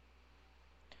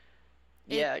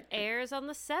it airs on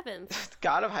the 7th.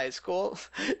 God of High School,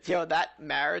 that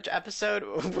marriage episode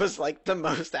was like the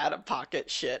most out of pocket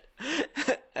shit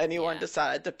anyone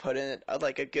decided to put in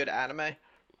like a good anime.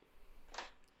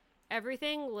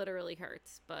 Everything literally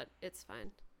hurts, but it's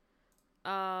fine.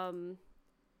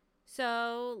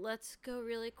 So let's go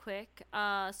really quick.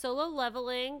 Solo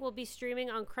Leveling will be streaming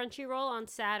on Crunchyroll on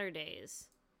Saturdays.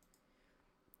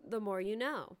 The more you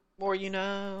know. More you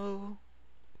know.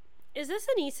 Is this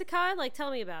an isekai? Like,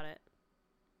 tell me about it.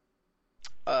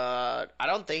 I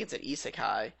don't think it's an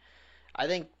isekai. I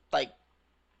think, like,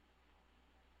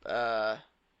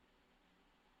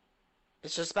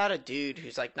 it's just about a dude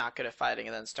who's, like, not good at fighting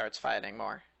and then starts fighting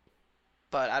more.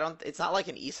 But it's not like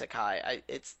an isekai.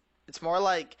 It's more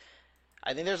like,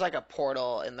 I think there's, like, a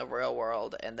portal in the real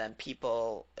world, and then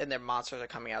people, and their monsters are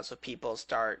coming out, so people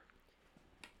start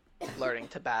learning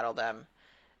to battle them.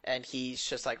 And he's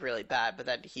just, like, really bad, but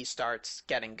then he starts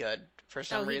getting good for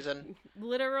some reason.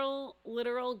 Literal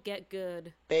get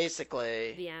good.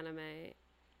 Basically. The anime.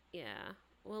 Yeah.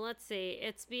 Well, let's see.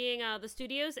 It's being, the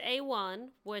studio's A1,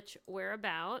 which we're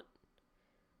about.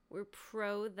 We're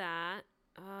pro that.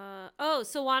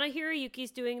 Sawana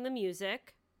Hiroyuki's doing the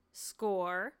music.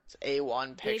 Score. It's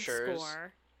A1 Pictures. Big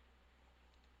score.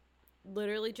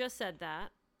 Literally just said that.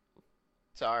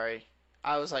 Sorry.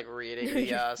 I was, like, reading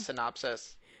the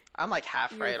synopsis. I'm, like,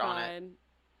 half right on it.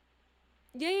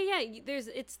 Yeah.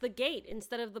 It's the gate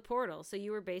instead of the portal, so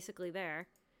you were basically there.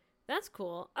 That's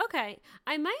cool. Okay.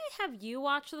 I might have you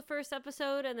watch the first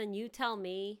episode and then you tell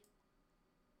me.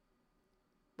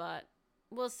 But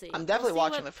we'll see. I'm definitely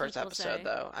watching the first episode,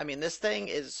 though. I mean, this thing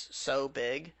is so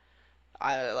big.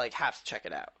 I, like, have to check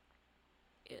it out.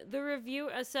 The review...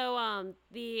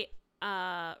 the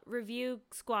review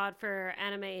squad for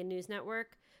Anime and News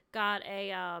Network, got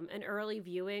a an early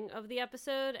viewing of the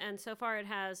episode, and so far it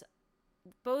has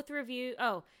both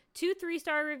two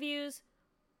 3-star reviews.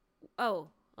 Oh,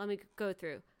 let me go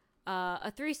through.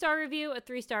 A 3-star review, a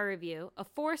 3-star review, a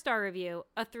 4-star review,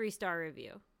 a 3-star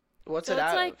review. What's So it it's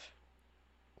out like of?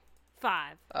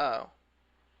 5. Oh.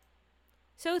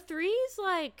 So 3's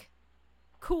like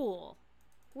cool.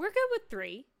 We're good with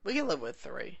 3. We can live with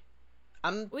 3.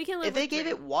 We can live If they with gave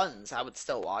 3. it 1s, I would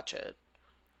still watch it.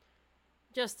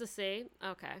 Just to see.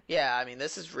 Okay. Yeah, I mean,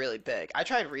 this is really big. I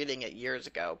tried reading it years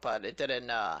ago, but it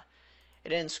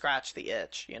didn't scratch the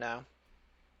itch, you know?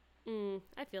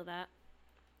 I feel that.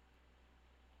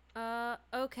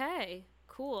 Okay.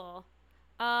 Cool.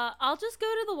 I'll just go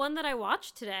to the one that I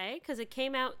watched today because it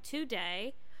came out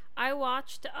today. I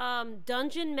watched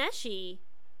Dungeon Meshi.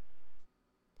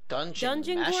 Dungeon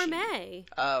Meshi. Gourmet.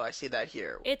 Oh, I see that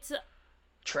here. It's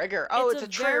Trigger. Oh, it's a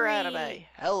Trigger very- anime.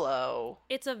 Hello.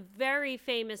 It's a very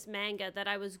famous manga that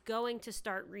I was going to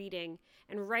start reading,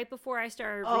 and right before I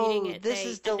started reading it, this they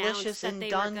is Delicious announced that in they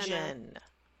Dungeon.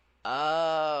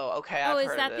 Oh, okay. Oh, I've is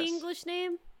heard that of the this. English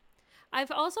name? I've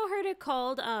also heard it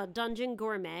called Dungeon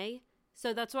Gourmet,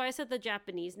 so that's why I said the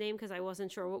Japanese name because I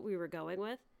wasn't sure what we were going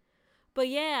with. But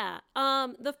yeah,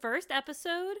 the first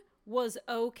episode was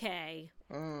okay.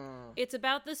 It's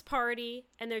about this party,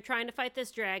 and they're trying to fight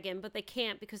this dragon, but they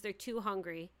can't because they're too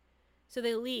hungry. So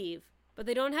they leave, but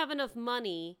they don't have enough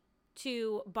money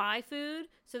to buy food,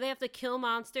 so they have to kill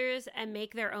monsters and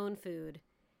make their own food.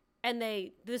 And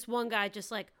this one guy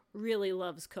just like really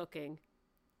loves cooking.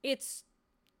 It's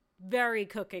very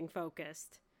cooking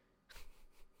focused.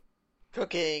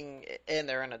 Cooking, and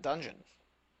they're in a dungeon.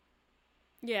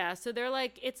 Yeah, so they're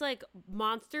like, it's like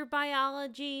monster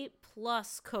biology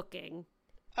plus cooking.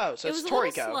 Oh, so It it's was a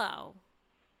little Toriko. slow.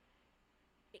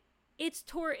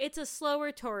 It's a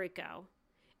slower Toriko.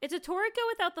 It's a Toriko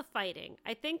without the fighting.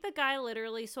 I think the guy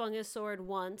literally swung his sword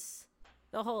once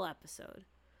the whole episode.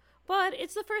 But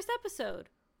it's the first episode.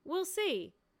 We'll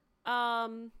see.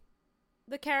 The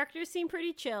characters seem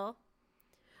pretty chill.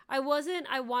 I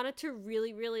wanted to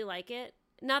really, really like it.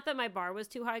 Not that my bar was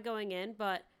too high going in,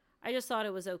 but I just thought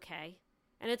it was okay.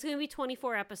 And it's going to be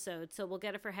 24 episodes, so we'll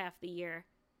get it for half the year.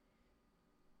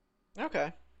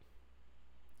 Okay.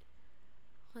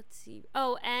 Let's see.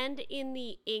 Oh, and in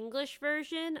the English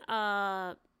version,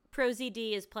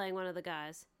 ProZD is playing one of the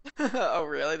guys. Oh,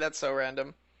 really? That's so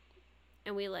random.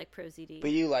 And we like ProZD.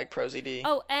 But you like ProZD.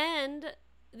 Oh, and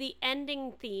the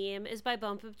ending theme is by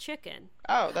Bump of Chicken.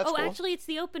 Oh, that's cool. Actually, it's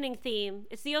the opening theme.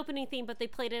 It's the opening theme, but they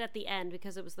played it at the end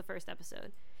because it was the first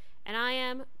episode. And I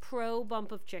am pro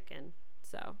Bump of Chicken,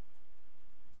 so.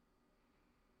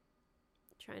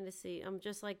 Trying to see. I'm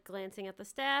just like glancing at the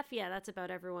staff. Yeah, that's about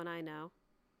everyone I know.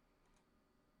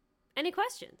 Any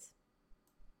questions?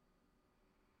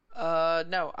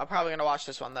 No. I'm probably gonna watch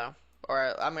this one though,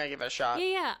 or I'm gonna give it a shot.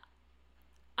 Yeah.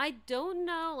 I don't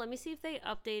know. Let me see if they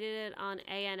updated it on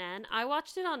ANN. I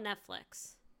watched it on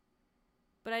Netflix,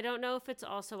 but I don't know if it's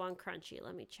also on Crunchy.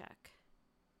 Let me check.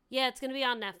 Yeah, it's gonna be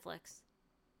on Netflix.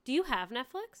 Do you have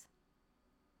Netflix?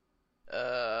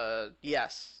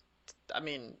 Yes. I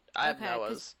mean, I have Okay, Noah's.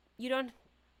 'cause you don't.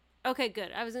 Okay,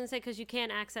 good. I was gonna say because you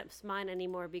can't access mine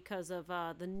anymore because of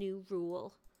the new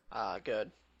rule.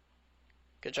 Good.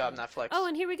 Good job, Netflix. Oh,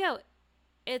 and here we go.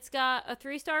 It's got a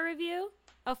 3-star review,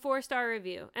 a 4-star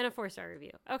review, and a 4-star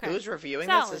review. Okay. Who's reviewing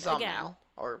Solid, this? Is it on again. Now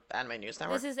or Anime News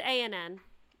Network? This is ANN.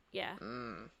 Yeah.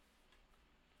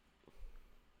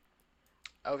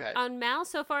 Okay. On Mal,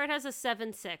 so far it has a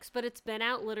 7.6, but it's been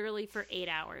out literally for 8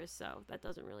 hours, so that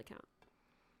doesn't really count.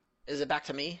 Is it back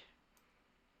to me?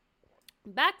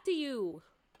 Back to you.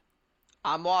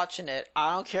 I'm watching it.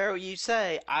 I don't care what you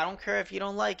say. I don't care if you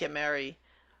don't like it, Mary.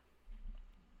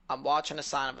 I'm watching A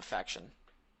Sign of Affection.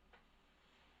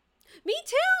 Me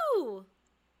too!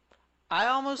 I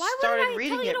almost Why wouldn't started I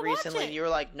reading tell you it to watch recently. it? You were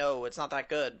like, no, it's not that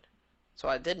good. So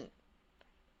I didn't.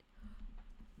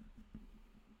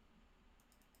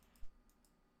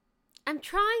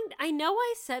 I know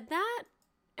I said that,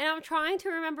 and I'm trying to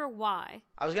remember why.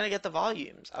 I was going to get the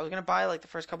volumes. I was going to buy like the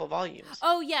first couple volumes.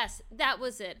 Oh, yes, that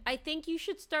was it. I think you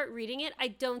should start reading it. I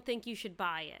don't think you should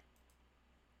buy it.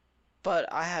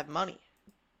 But I have money.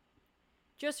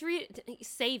 Just read it.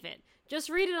 Save it. Just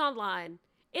read it online.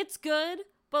 It's good,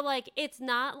 but like it's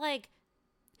not like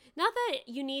not that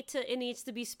it needs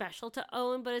to be special to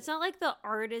own, but it's not like the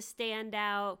artists stand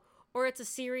out or it's a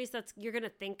series that's you're going to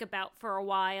think about for a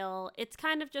while. It's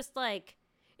kind of just like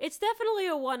it's definitely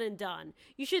a one and done.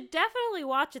 You should definitely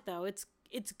watch it though. It's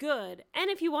good. And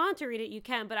if you want to read it, you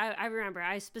can, but I remember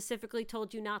I specifically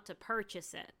told you not to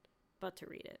purchase it, but to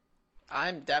read it.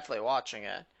 I'm definitely watching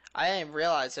it. I didn't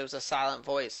realize it was a silent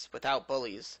voice without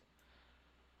bullies.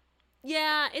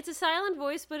 Yeah, it's a silent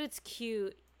voice, but it's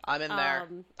cute. I'm in there.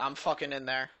 Um, I'm fucking in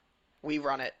there. We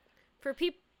run it. for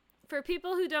peop for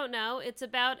people who don't know, it's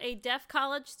about a deaf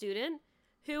college student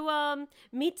who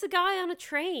meets a guy on a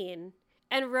train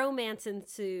and romance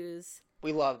ensues.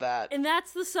 We love that. And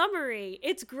that's the summary.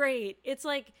 It's great. It's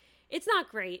like it's not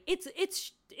great. It's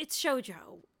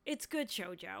shoujo. It's good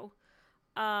shoujo.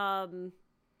 Um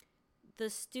the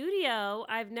studio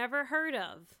I've never heard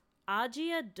of.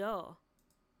 Agia Do.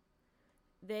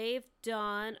 They've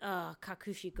done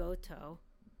Kakushi Goto.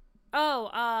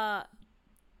 Oh,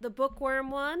 the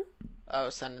Bookworm one. Oh,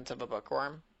 Ascendance of a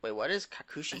Bookworm. Wait, what is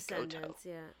Kakushi Goto? Ascendance,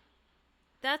 yeah.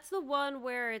 That's the one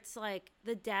where it's like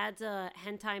the dad's a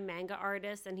hentai manga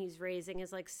artist and he's raising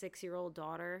his like 6-year-old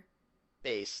daughter.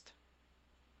 Based.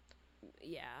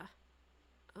 Yeah.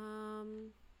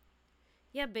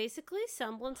 Yeah, basically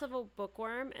semblance of a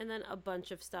bookworm and then a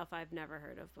bunch of stuff I've never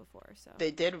heard of before, so.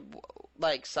 They did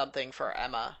like something for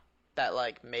Emma that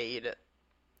like made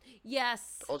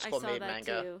Yes, Old I School saw made that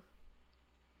manga. too.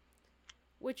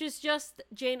 Which is just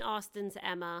Jane Austen's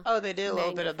Emma. Oh, they did a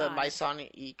little bit of the magnified. Maison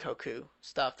Ikoku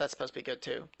stuff. That's supposed to be good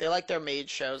too. They like their maid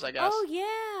shows, I guess. Oh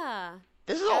yeah.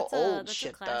 This is all That's a old that's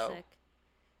shit a though. classic.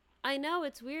 I know,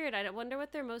 it's weird. I wonder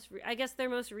what their I guess their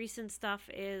most recent stuff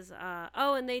is.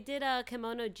 Oh, and they did a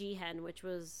Kimono Jihen, which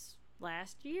was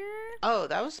last year, Oh,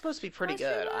 that was supposed to be pretty Last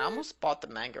year, good. I what? almost bought the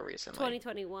manga recently.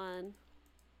 2021.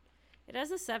 It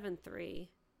has a 7.3,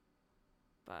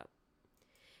 but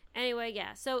anyway,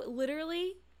 yeah. So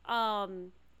literally,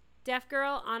 deaf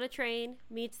girl on a train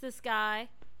meets this guy.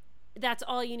 That's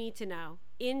all you need to know.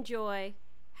 Enjoy,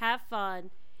 have fun.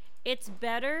 It's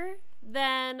better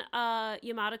than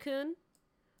Yamada-kun,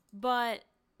 but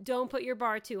don't put your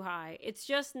bar too high. It's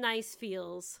just nice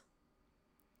feels.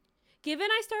 Given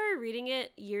I started reading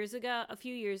it a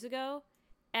few years ago,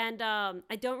 and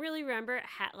I don't really remember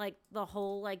like the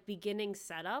whole like beginning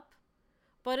setup,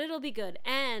 but it'll be good.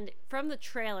 And from the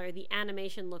trailer, the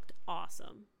animation looked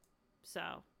awesome.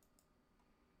 So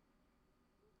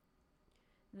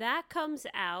that comes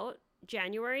out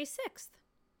January 6th.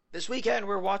 This weekend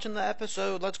we're watching the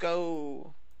episode. Let's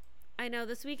go. I know,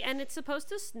 this week, and it's supposed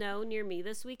to snow near me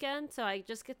this weekend, so I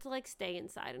just get to like stay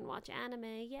inside and watch anime.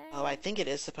 Yay! Oh, I think it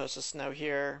is supposed to snow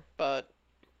here, but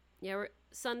Yeah,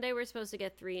 Sunday we're supposed to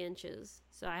get 3 inches,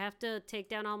 so I have to take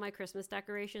down all my Christmas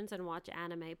decorations and watch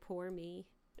anime. Poor me.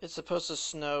 it's supposed to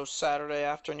snow Saturday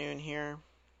afternoon here.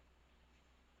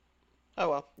 Oh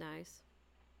well. Nice.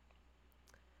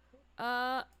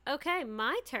 Okay,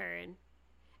 my turn.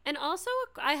 And also,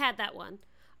 I had that one.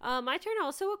 My turn.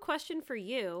 Also, a question for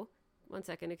you. 1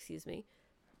 second, excuse me.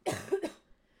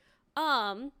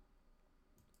 Oh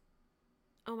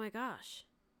my gosh.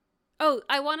 Oh,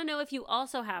 I want to know if you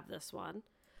also have this one.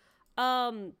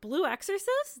 Blue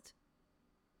Exorcist?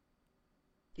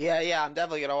 Yeah, I'm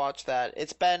definitely gonna watch that.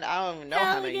 It's been, I don't even know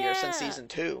how Hell many years since yeah. season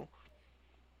 2.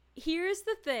 Here's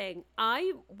the thing.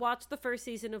 I watched the first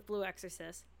season of Blue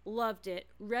Exorcist, loved it,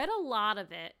 read a lot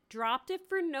of it, dropped it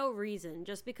for no reason,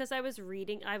 just because I was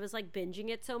like binging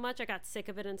it so much, I got sick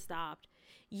of it and stopped.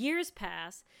 Years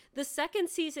pass. The second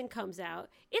season comes out.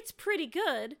 It's pretty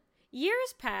good.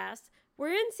 Years pass.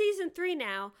 We're in season 3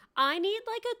 now. I need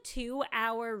like a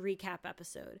 2-hour recap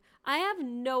episode. I have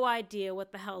no idea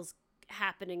what the hell's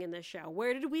happening in this show.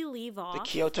 Where did we leave The off?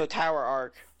 Kyoto Tower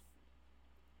arc.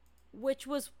 Which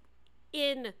was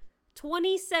in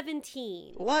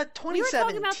 2017. What? We were 2017?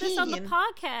 talking about this on the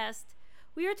podcast.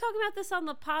 We were talking about this on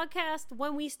the podcast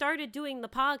when we started doing the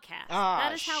podcast. Ah,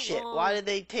 That is how shit. long Why did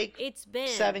they take it's been.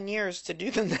 7 years to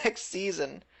do the next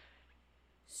season?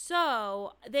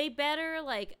 So they better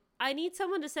like. I need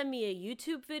someone to send me a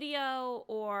YouTube video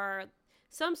or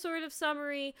some sort of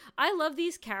summary. I love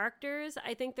these characters.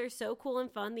 I think they're so cool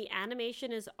and fun. The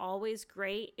animation is always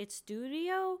great. It's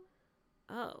Studio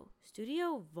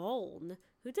Voln.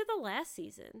 Who did the last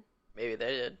season? Maybe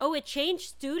they did. Oh, it changed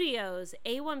studios.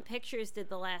 A1 Pictures did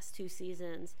the last 2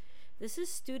 seasons. This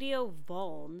is Studio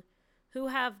Voln, who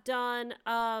have done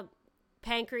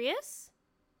Pancreas,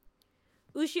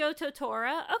 Ushio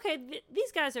Totora. Okay,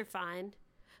 these guys are fine.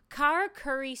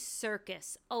 Karakuri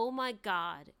Circus. Oh my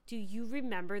god. Do you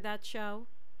remember that show?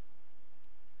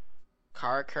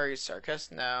 Karakuri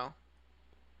Circus? No.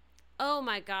 Oh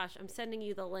my gosh, I'm sending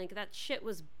you the link. That shit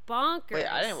was bonkers. Wait,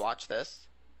 I didn't watch this.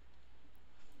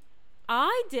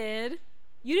 I did.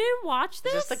 You didn't watch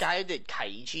this? Is this the guy who did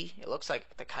Kaiji? It looks like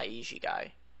the Kaiji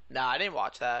guy. No, I didn't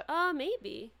watch that.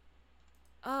 Maybe.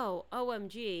 Oh,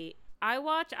 OMG.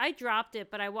 I dropped it,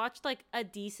 but I watched like a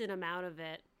decent amount of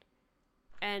it.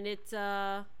 And it's,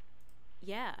 yeah.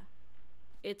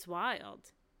 It's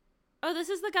wild. Oh, this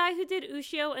is the guy who did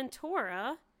Ushio and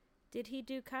Tora. Did he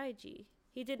do Kaiji?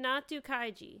 He did not do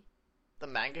Kaiji. The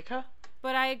mangaka?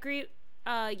 But I agree.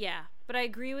 Yeah. But I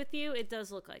agree with you. It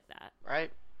does look like that.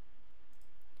 Right?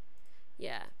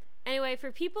 Yeah. Anyway,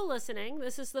 for people listening,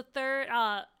 this is the third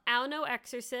Aono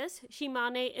Exorcist,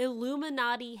 Shimane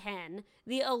Illuminati Hen,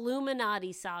 the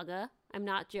Illuminati Saga. I'm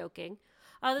not joking.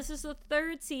 This is the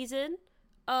third season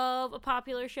of a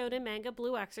popular shonen manga,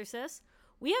 Blue Exorcist.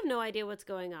 We have no idea what's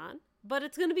going on, but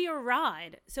it's going to be a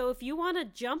ride. So if you want to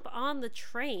jump on the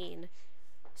train,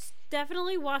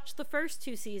 definitely watch the first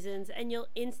 2 seasons and you'll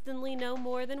instantly know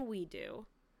more than we do.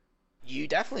 You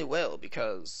definitely will,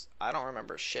 because I don't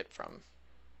remember shit from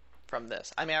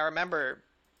this. I mean, I remember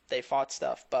they fought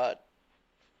stuff, but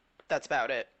that's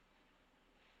about it.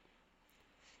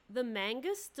 The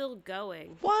manga's still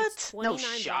going. What? It's 29 No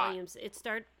shot. volumes. It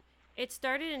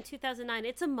started in 2009.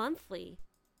 It's a monthly.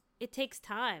 It takes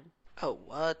time. Oh,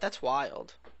 what? That's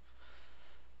wild.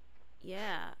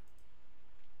 Yeah.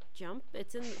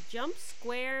 It's in Jump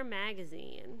Square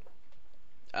magazine.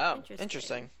 Oh,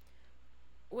 interesting.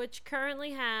 Which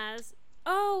currently has...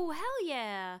 Oh, hell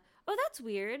yeah. Oh, that's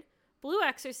weird. Blue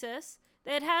Exorcist.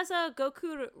 It has a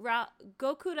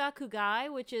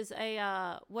Gokurakugai, which is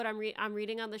a what I'm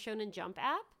reading on the Shonen Jump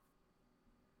app.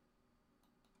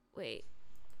 Wait.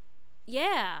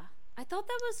 Yeah. I thought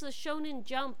that was a Shonen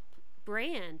Jump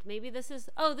brand. Maybe this is...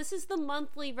 Oh, this is the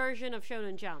monthly version of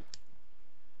Shonen Jump.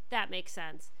 That makes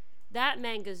sense. That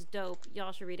manga's dope.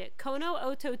 Y'all should read it. Kono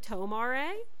Oto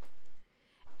Tomare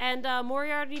and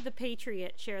Moriarty the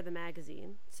Patriot share the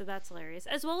magazine. So that's hilarious.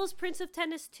 As well as Prince of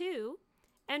Tennis 2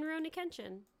 and Rurouni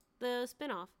Kenshin, the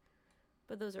spinoff.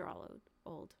 But those are all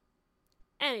old.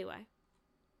 Anyway.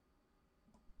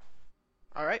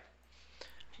 All right.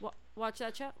 Watch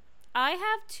that show. I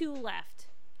have 2 left.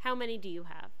 How many do you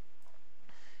have?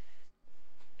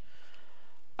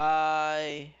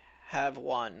 I have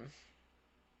 1.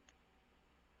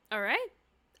 All right.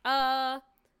 How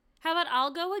about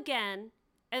I'll go again,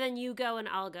 and then you go and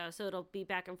I'll go, so it'll be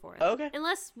back and forth. Okay.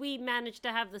 Unless we manage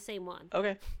to have the same one.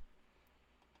 Okay.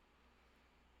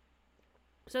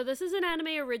 So this is an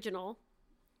anime original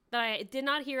that I did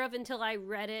not hear of until I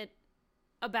read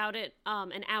about it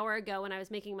an hour ago when I was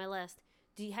making my list.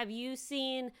 Have you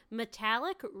seen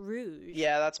Metallic Rouge?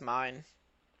 Yeah, that's mine.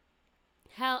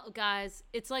 Hell, guys,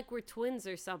 it's like we're twins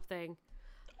or something.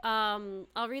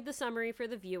 I'll read the summary for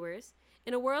the viewers.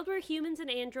 In a world where humans and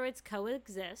androids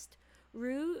coexist,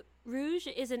 Rouge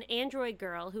is an android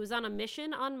girl who is on a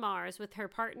mission on Mars with her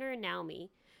partner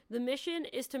Naomi. The mission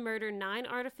is to murder 9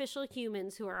 artificial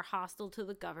humans who are hostile to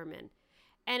the government.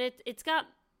 And it's got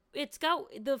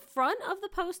the front of the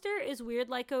poster is weird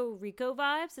like Rico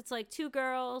vibes. It's like 2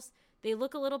 girls. They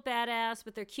look a little badass,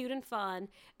 but they're cute and fun.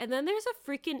 And then there's a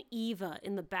freaking Eva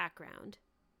in the background.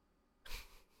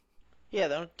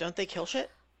 Yeah, don't they kill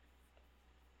shit?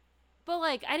 But,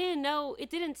 like, I didn't know. It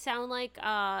didn't sound like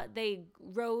they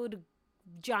rode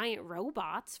giant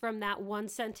robots from that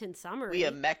one-sentence summary. We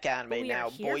a mech anime now,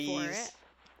 boys.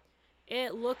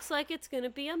 It looks like it's going to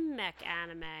be a mech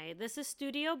anime. This is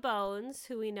Studio Bones,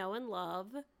 who we know and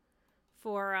love,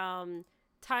 for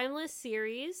timeless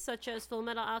series such as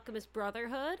Fullmetal Alchemist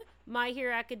Brotherhood, My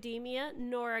Hero Academia,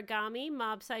 Noragami,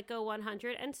 Mob Psycho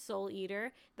 100, and Soul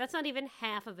Eater. That's not even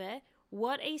half of it.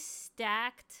 What a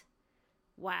stacked...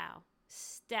 Wow.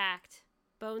 Stacked.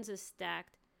 Bones is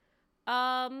stacked.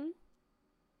 I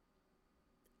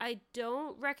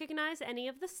don't recognize any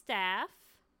of the staff,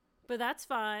 but that's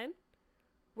fine.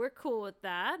 We're cool with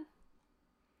that.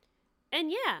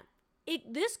 And yeah,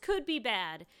 this could be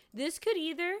bad. This could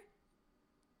either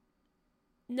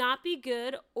not be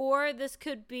good, or this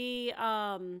could be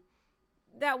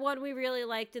that one we really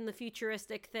liked in the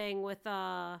futuristic thing with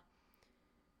all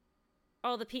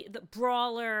the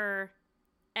Brawler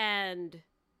and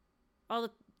all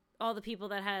the people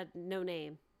that had no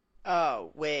name.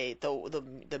 Oh, wait,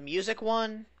 the music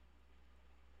one?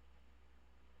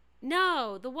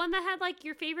 No, the one that had like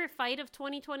your favorite fight of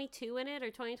 2022 in it,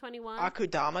 or 2021.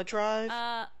 Akudama Drive?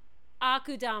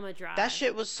 Akudama Drive. That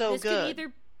shit was so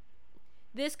good.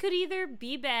 This could either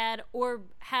be bad or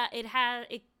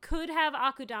it could have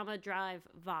Akudama Drive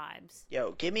vibes.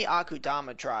 Yo, give me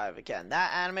Akudama Drive again.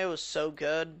 That anime was so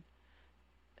good.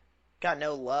 Got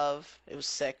no love. It was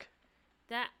sick.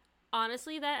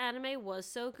 Honestly, that anime was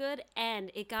so good,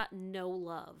 and it got no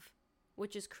love,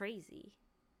 which is crazy.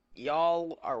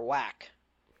 Y'all are whack.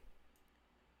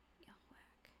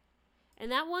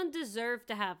 And that one deserved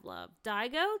to have love.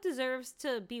 Daigo deserves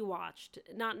to be watched,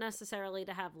 not necessarily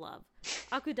to have love.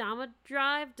 Akudama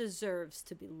Drive deserves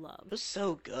to be It loved. was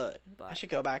so good. I But should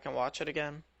go back and watch it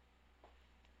again.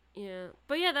 yeah.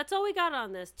 But yeah, that's all we got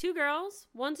on this. Two girls,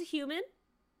 one's a human,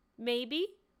 maybe.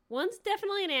 One's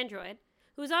definitely an android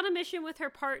who's on a mission with her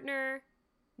partner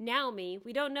Naomi.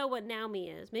 We don't know what Naomi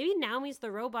is. Maybe Naomi's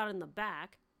the robot in the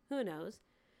back. Who knows?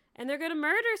 And they're going to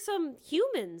murder some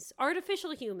humans,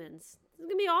 artificial humans. It's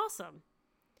going to be awesome.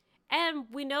 And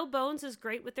we know Bones is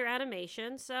great with their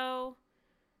animation, so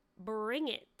bring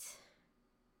it.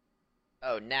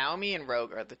 Oh, Naomi and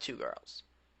Rogue are the two girls.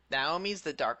 Naomi's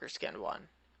the darker skinned one.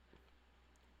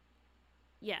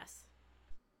 Yes.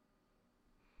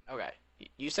 Okay.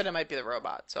 You said it might be the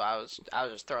robot, so I was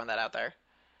just throwing that out there.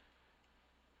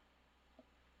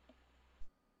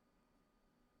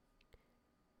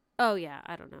 Oh, yeah,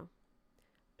 I don't know.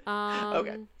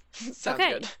 Okay. Sounds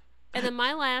okay. good. And then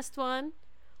my last one,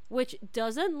 which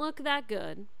doesn't look that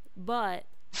good, but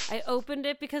I opened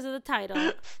it because of the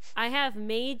title. I have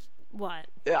made what?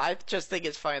 Yeah, I just think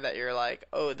it's funny that you're like,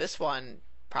 oh, this one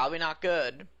probably not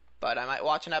good, but I might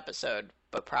watch an episode,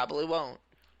 but probably won't.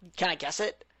 Can I guess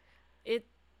it? It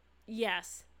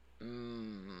yes.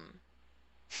 Mm.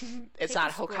 It's Take not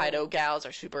a scroll. Hokkaido gals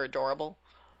are super adorable.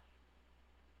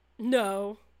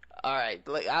 No. All right,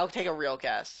 I'll take a real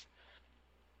guess.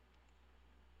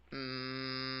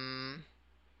 Mm.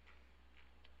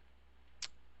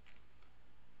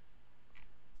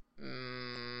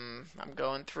 I'm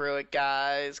going through it,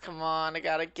 guys. Come on, I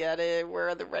gotta get it. Where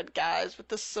are the red guys with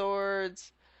the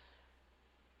swords?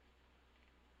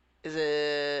 Is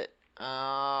it?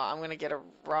 I'm gonna get it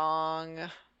wrong.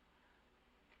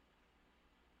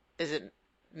 Is it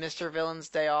Mr. Villain's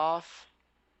Day Off?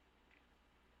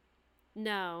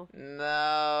 No.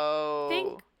 No.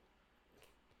 Think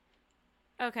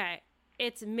okay.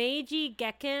 It's Meiji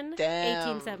Gekken Damn.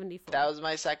 1874. That was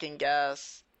my second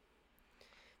guess.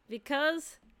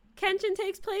 Because Kenshin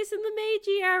takes place in the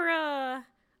Meiji era.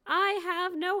 I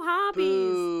have no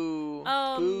hobbies. Boo.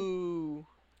 Boo.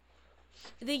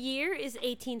 The year is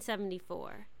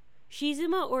 1874.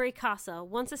 Shizuma Orikasa,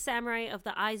 once a samurai of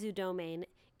the Aizu domain,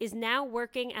 is now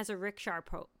working as a rickshaw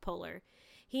puller.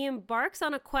 He embarks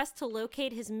on a quest to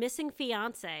locate his missing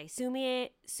fiancée,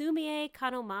 Sumie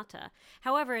Kanomata.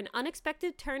 However, an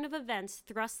unexpected turn of events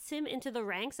thrusts him into the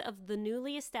ranks of the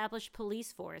newly established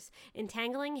police force,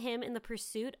 entangling him in the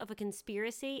pursuit of a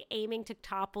conspiracy aiming to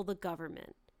topple the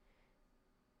government.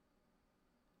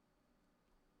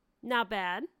 Not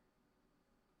bad.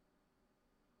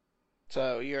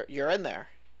 So you're in there.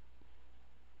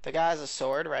 The guy has a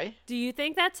sword, right? Do you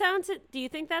think that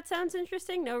sounds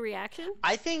interesting? No reaction?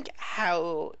 I think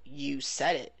how you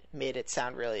said it made it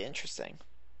sound really interesting.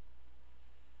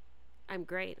 I'm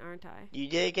great, aren't I? You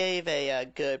did gave a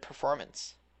good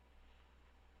performance.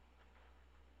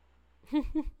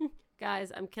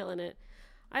 Guys, I'm killing it.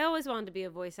 I always wanted to be a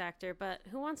voice actor, but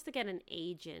who wants to get an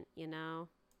agent, you know?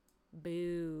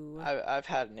 Boo. I've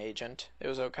had an agent. It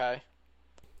was okay.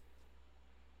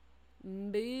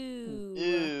 Boo.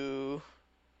 Ooh.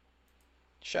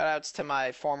 Shoutouts to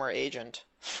my former agent.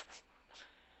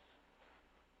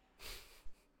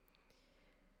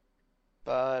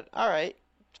 But all right,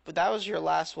 but that was your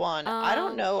last one. I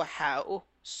don't know how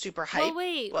super hype. Well,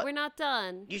 wait, What? we're not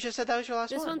done. You just said that was your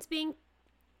last This one. one's being...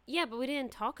 Yeah, but we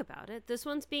didn't talk about it. This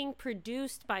one's being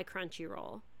produced by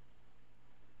Crunchyroll.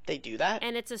 They do that?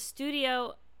 And it's a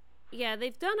studio... Yeah,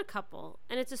 they've done a couple.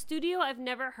 And it's a studio I've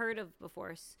never heard of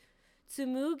before.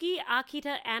 Tsumugi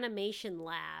Akita Animation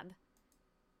Lab.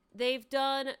 They've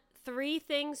done two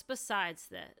things besides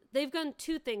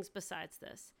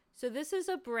this. So this is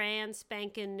a brand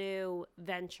spanking new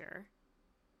venture.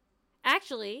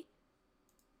 Actually,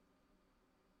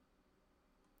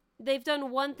 they've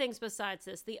done one thing besides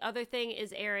this. The other thing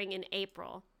is airing in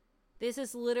April. This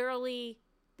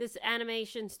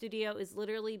animation studio is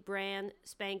literally brand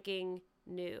spanking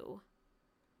new.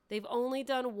 They've only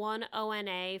done one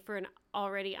ONA for an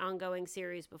already ongoing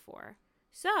series before.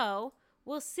 So,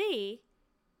 we'll see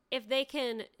if they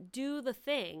can do the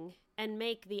thing and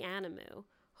make the anime.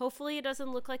 Hopefully it doesn't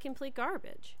look like complete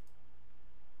garbage.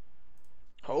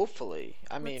 Hopefully.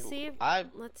 Let's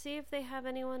see if they have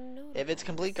anyone notable. If it's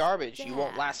complete garbage, you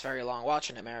won't last very long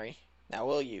watching it, Mary. Now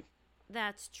will you?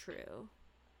 That's true.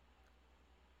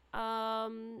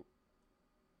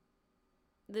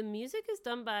 The music is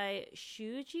done by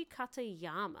Shuji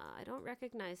Katayama. I don't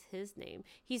recognize his name.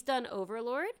 He's done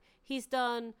Overlord. He's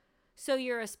done So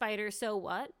You're a Spider, So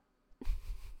What?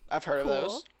 I've heard Cool. of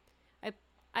those.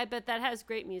 I bet that has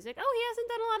great music. Oh, he hasn't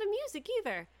done a lot of music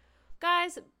either.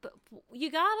 Guys,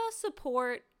 you gotta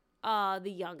support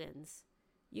the youngins.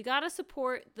 You gotta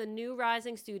support the new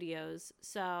rising studios.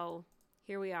 So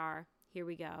Here we are. Here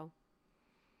we go.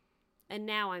 And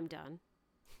now I'm done.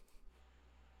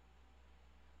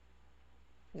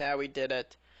 Now we did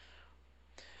it.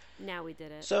 Now we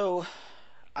did it. So,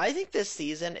 I think this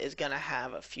season is gonna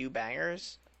have a few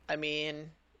bangers. I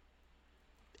mean,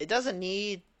 it doesn't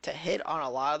need to hit on a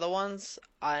lot of the ones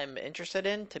I'm interested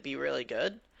in to be really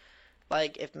good.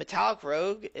 Like, if Metallic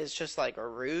Rogue is just like a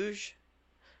Rouge,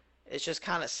 it's just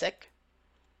kind of sick,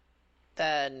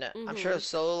 then I'm sure Mm-hmm. the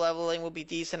solo leveling will be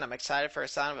decent. I'm excited for A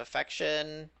Sign of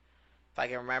Affection. If I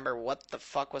can remember what the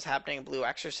fuck was happening in Blue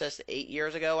Exorcist 8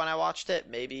 years ago when I watched it,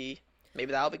 maybe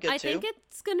that'll be good I too. think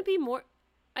it's going to be more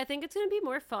I think it's going to be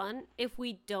more fun if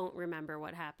we don't remember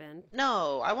what happened.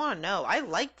 No, I want to know. I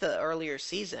liked the earlier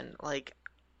season. Like,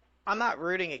 I'm not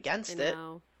rooting I against it.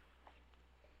 know.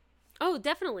 Oh,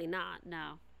 definitely not.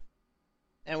 No.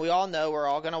 And we all know we're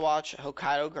all gonna watch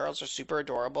Hokkaido Girls Are Super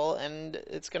Adorable, and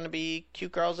it's gonna be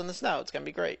cute girls in the snow. It's gonna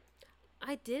be great.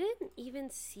 I didn't even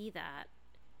see that.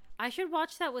 I should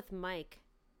watch that with Mike.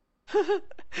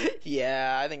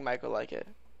 Yeah, I think Mike would like it.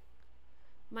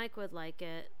 Mike would like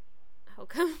it. How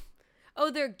come?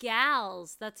 Oh, they're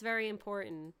gals. That's very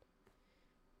important.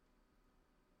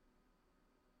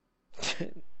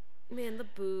 Man, the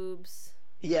boobs.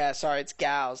 Yeah, sorry, it's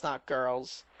gals, not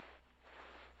girls.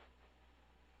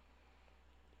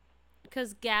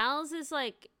 Because gals is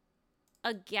like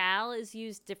a gal is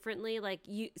used differently. Like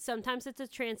you, sometimes it's a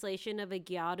translation of a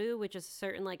gyaru, which is a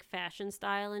certain like fashion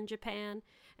style in Japan,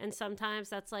 and sometimes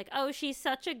that's like, oh, she's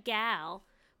such a gal.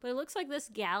 But it looks like this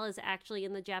gal is actually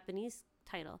in the Japanese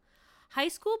title. High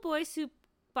school boy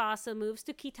Tsubasa moves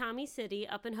to Kitami City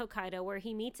up in Hokkaido, where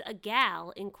he meets a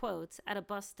gal in quotes at a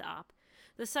bus stop.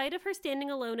 The sight of her standing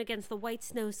alone against the white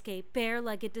snowscape,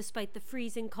 bare-legged despite the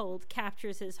freezing cold,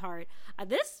 captures his heart.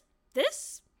 This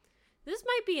this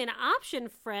might be an option,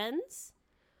 friends.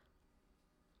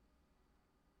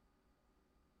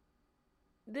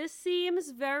 This seems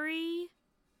very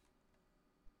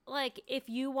like if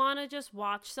you want to just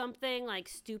watch something like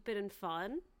stupid and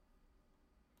fun,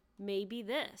 maybe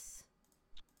this.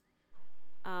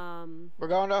 We're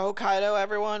going to Hokkaido,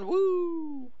 everyone.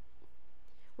 Woo!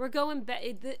 We're going back,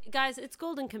 guys. It's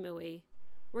Golden Kamui.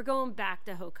 We're going back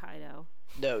to Hokkaido.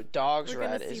 No, Dog's We're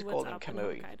gonna Red see is what's Golden up in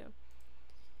Kamui. Hokkaido.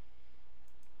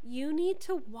 You need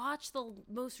to watch the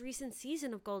most recent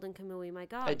season of Golden Kamui. My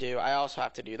God, I do. I also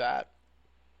have to do that.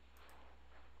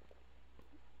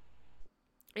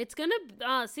 it's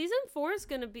gonna season 4 is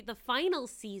gonna be the final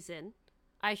season.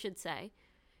 I should say,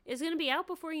 is gonna be out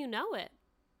before you know it.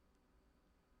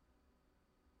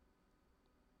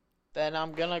 Then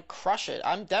I'm gonna crush it.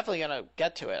 I'm definitely gonna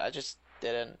get to it. I just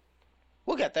didn't.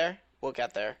 We'll get there. We'll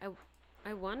get there.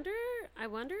 I wonder. I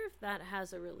wonder if that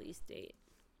has a release date.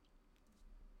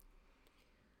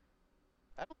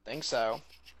 I don't think so.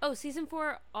 Oh, season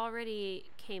 4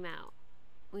 already came out.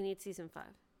 We need season 5.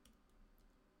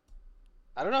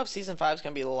 I don't know if season 5 is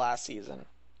gonna be the last season.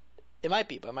 It might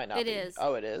be, but it might not It be. is.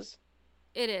 Oh, it is?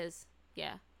 It is.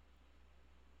 Yeah.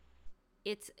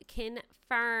 It's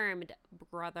confirmed,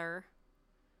 brother.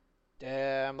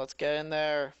 Damn, let's get in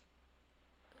there.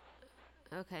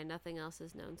 Okay, nothing else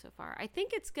is known so far. I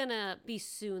think it's gonna be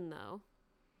soon though.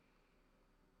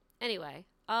 Anyway,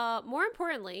 more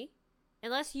importantly,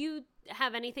 unless you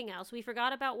have anything else, we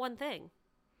forgot about one thing.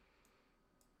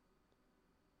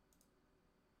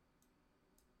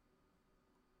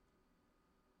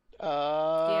 Do you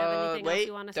have anything else Wait,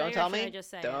 you want to say, don't or tell should me. I just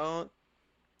say it? Don't.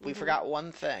 We Mhm. forgot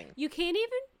one thing. You can't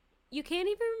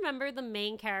even remember the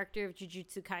main character of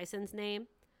Jujutsu Kaisen's name.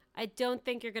 I don't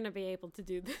think you're gonna be able to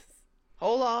do this.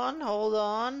 Hold on, hold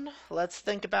on. Let's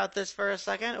think about this for a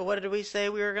second. What did we say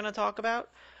we were gonna talk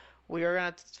about? We were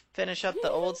gonna finish up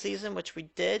the old season, which we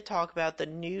did. Talk about the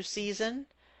new season.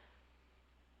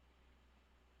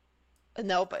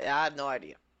 Nope, I have no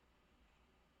idea.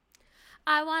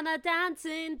 I wanna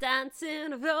dancing,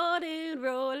 dancing, rolling,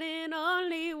 rolling,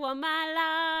 only want my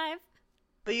life.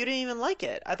 But you didn't even like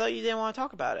it. I thought you didn't want to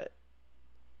talk about it.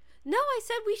 No, I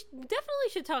said we definitely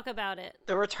should talk about it.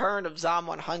 The return of Zom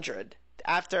 100.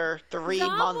 After 3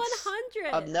 months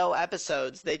 100. of no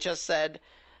episodes, they just said,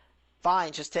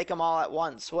 fine, just take them all at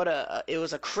once. It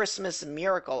was a Christmas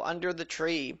miracle under the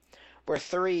tree were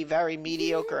 3 very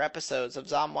mediocre episodes of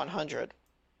Zom 100.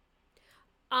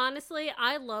 Honestly,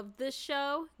 I loved this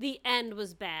show. The end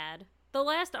was bad. The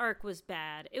last arc was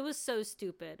bad. It was so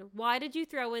stupid. Why did you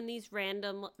throw in these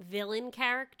random villain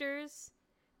characters?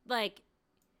 Like,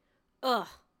 ugh.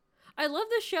 I love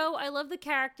the show. I love the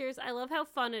characters. I love how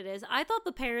fun it is. I thought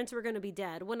the parents were going to be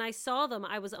dead. When I saw them,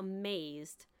 I was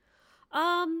amazed.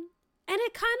 And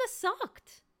it kind of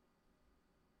sucked.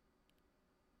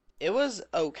 It was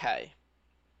okay.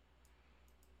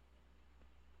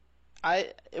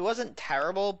 it wasn't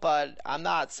terrible, but I'm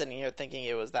not sitting here thinking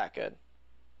it was that good.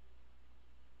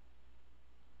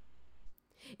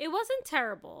 It wasn't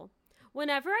terrible.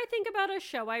 Whenever I think about a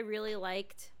show I really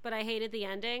liked, but I hated the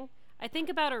ending, I think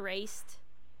about Erased.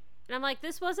 And I'm like,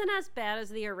 this wasn't as bad as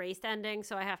the Erased ending,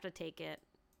 so I have to take it.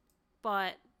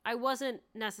 But I wasn't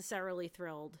necessarily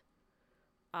thrilled.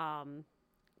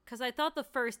 Because I thought the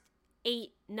first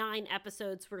 8, 9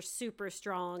 episodes were super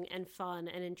strong and fun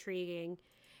and intriguing.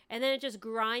 And then it just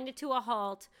grinded to a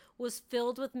halt, was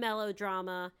filled with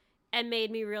melodrama, and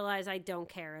made me realize I don't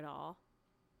care at all.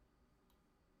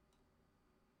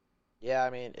 Yeah, I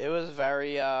mean, it was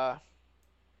very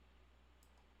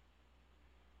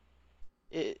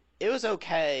it was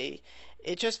okay.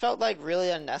 It just felt like really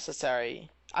unnecessary.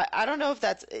 I don't know if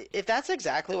that's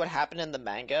exactly what happened in the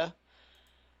manga.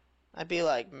 I'd be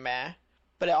like, meh.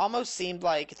 But it almost seemed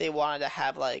like they wanted to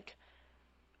have like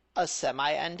a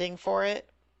semi-ending for it,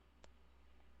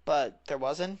 but there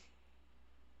wasn't.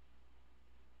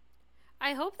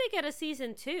 I hope they get a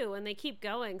season 2 and they keep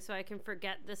going so I can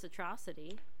forget this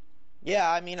atrocity. Yeah,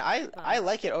 I mean, I But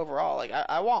like it overall. Like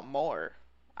I want more.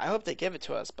 I hope they give it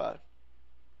to us, but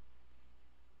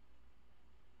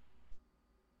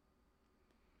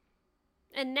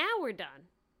and now we're done.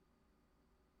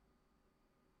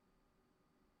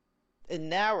 and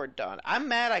now we're done. I'm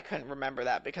mad I couldn't remember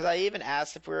that because I even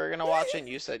asked if we were gonna watch it and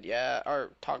you said yeah,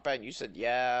 or talk about it and you said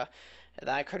yeah, and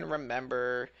then I couldn't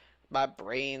remember. My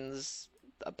brain's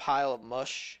a pile of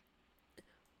mush.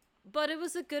 But it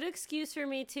was a good excuse for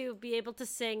me to be able to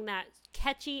sing that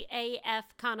catchy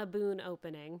AF Kanaboon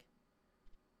opening.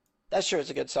 That sure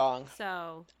is a good song.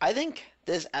 So I think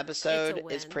this it's a episode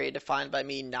is win. pretty defined by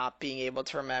me not being able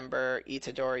to remember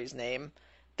Itadori's name.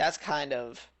 That's kind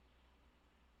of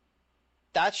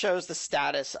that shows the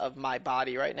status of my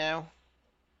body right now.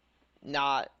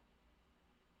 Not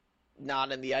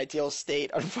not in the ideal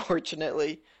state,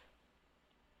 unfortunately.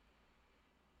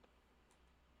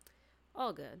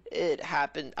 All good. It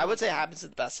happened. I All would say it good. happens to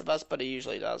the best of us, but it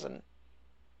usually doesn't.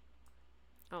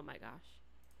 Oh my gosh.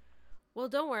 Well,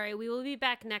 don't worry. We will be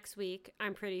back next week,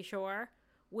 I'm pretty sure,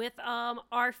 with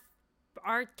our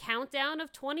countdown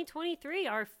of 2023,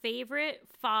 our favorite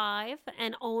 5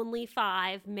 and only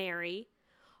 5, Mary.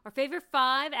 Our favorite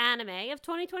 5 anime of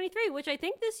 2023, which I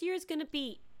think this year is going to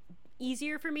be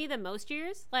easier for me than most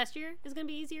years. Last year is going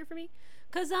to be easier for me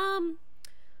cuz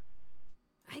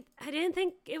I didn't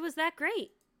think it was that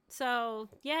great. So,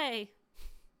 yay.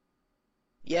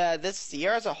 Yeah, this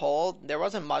year as a whole, there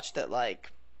wasn't much that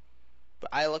like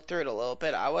I looked through it a little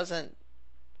bit. I didn't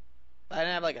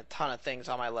have like a ton of things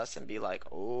on my list and be like,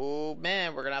 "Oh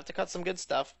man, we're gonna have to cut some good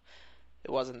stuff."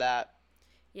 It wasn't that.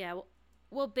 Yeah,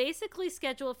 well, basically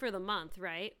scheduled for the month,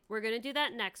 right? We're going to do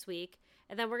that next week.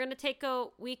 And then we're going to take a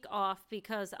week off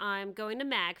because I'm going to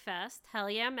MagFest. Hell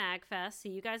yeah, MagFest. See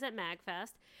you guys at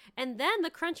MagFest. And then the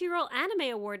Crunchyroll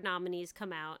Anime Award nominees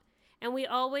come out. And we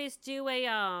always do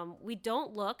we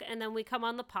don't look, and then we come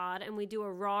on the pod and we do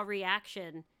a raw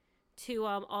reaction to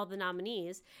all the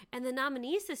nominees. And the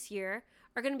nominees this year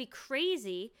are going to be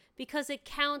crazy because it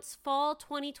counts fall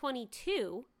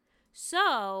 2022.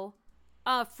 So,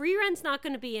 Free Ren's not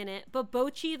going to be in it, but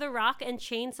Bochi the Rock and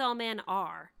Chainsaw Man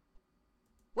are.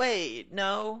 Wait,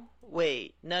 no.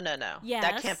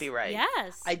 That can't Yes, be right.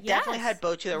 yes, I definitely yes. had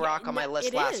Bocchi the Yeah, Rock on no, my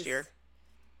list it last is. year.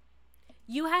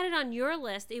 You had it on your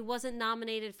list. It wasn't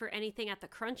nominated for anything at the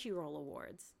Crunchyroll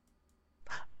Awards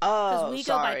because Oh, we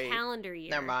go by sorry. calendar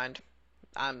Never year. mind.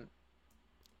 I'm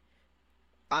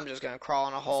I'm just gonna crawl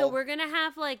in a So hole. we're gonna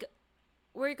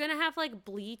have like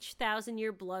Bleach, Thousand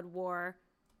Year Blood War,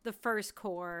 the first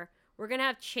core. We're gonna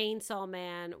have Chainsaw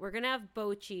Man. We're gonna have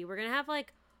Bochi. We're gonna have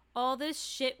like all this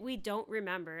shit we don't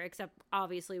remember, except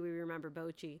obviously we remember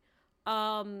Bochi.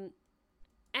 Um,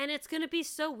 and it's gonna be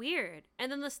so weird.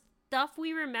 And then the stuff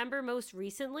we remember most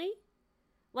recently,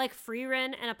 like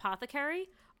Freeren and Apothecary,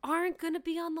 aren't gonna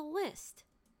be on the list.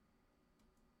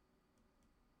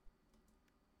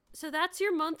 So that's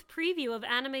your month preview of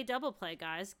Anime Double Play,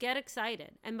 guys. Get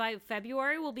excited. And by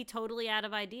February, we'll be totally out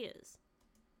of ideas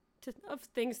of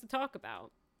things to talk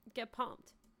about. Get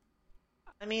pumped.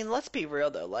 I mean, let's be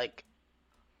real though. Like,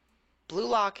 Blue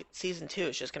Lock season 2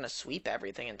 is just gonna sweep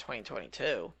everything in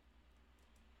 2022.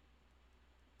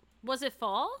 Was it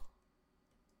fall?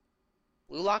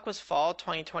 Blue Lock was fall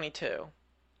 2022,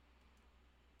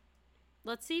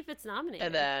 Let's see if it's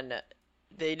and nominated. then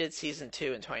they did season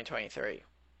 2 in 2023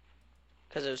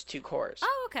 because it was two cores.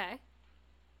 Oh, okay.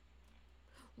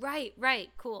 Right.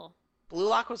 Cool. Blue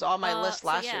Lock was on my list So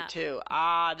last year yeah. too.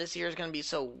 Ah, this year is gonna be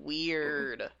so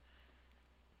weird.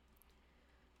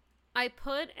 I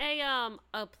put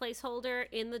a placeholder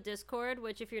in the Discord,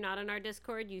 which if you're not in our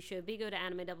Discord, you should be. Go to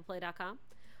animedoubleplay.com.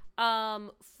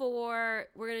 We're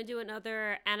gonna do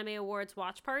another Anime Awards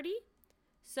watch party.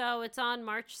 So it's on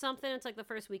March something. It's like the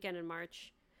first weekend in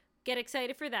March. Get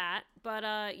excited for that.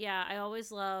 But yeah, I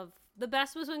always love, the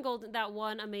best was when that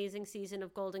one amazing season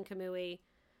of Golden Kamui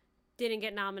didn't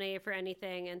get nominated for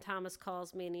anything, and Thomas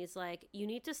calls me and he's like, you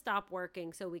need to stop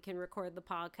working so we can record the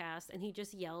podcast, and he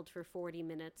just yelled for 40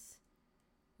 minutes.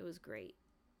 It was great.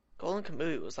 Golden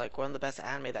Kamuy was like one of the best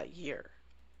anime that year,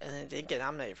 and it didn't get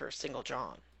nominated for a single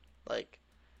John. Like,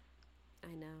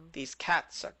 I know. These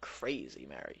cats are crazy,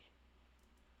 Mary.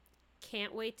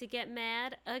 Can't wait to get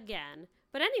mad again.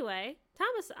 But anyway,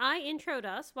 Thomas, I introed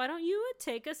us. Why don't you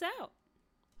take us out?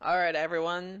 All right,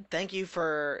 everyone. Thank you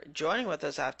for joining with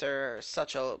us after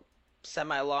such a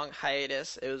semi-long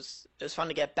hiatus. It was fun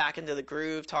to get back into the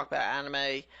groove, talk about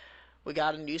anime. We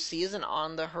got a new season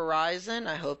on the horizon.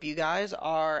 I hope you guys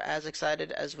are as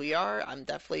excited as we are. I'm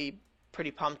definitely pretty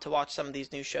pumped to watch some of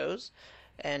these new shows.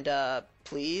 And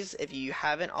please, if you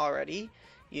haven't already,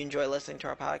 you enjoy listening to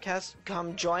our podcast,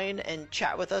 come join and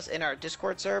chat with us in our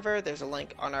Discord server. There's a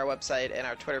link on our website and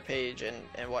our Twitter page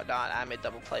and whatnot,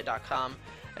 animedoubleplay.com.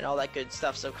 and all that good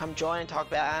stuff. So come join and talk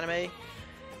about anime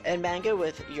and manga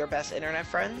with your best internet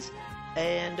friends.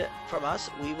 And from us,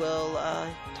 we will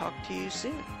talk to you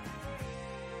soon.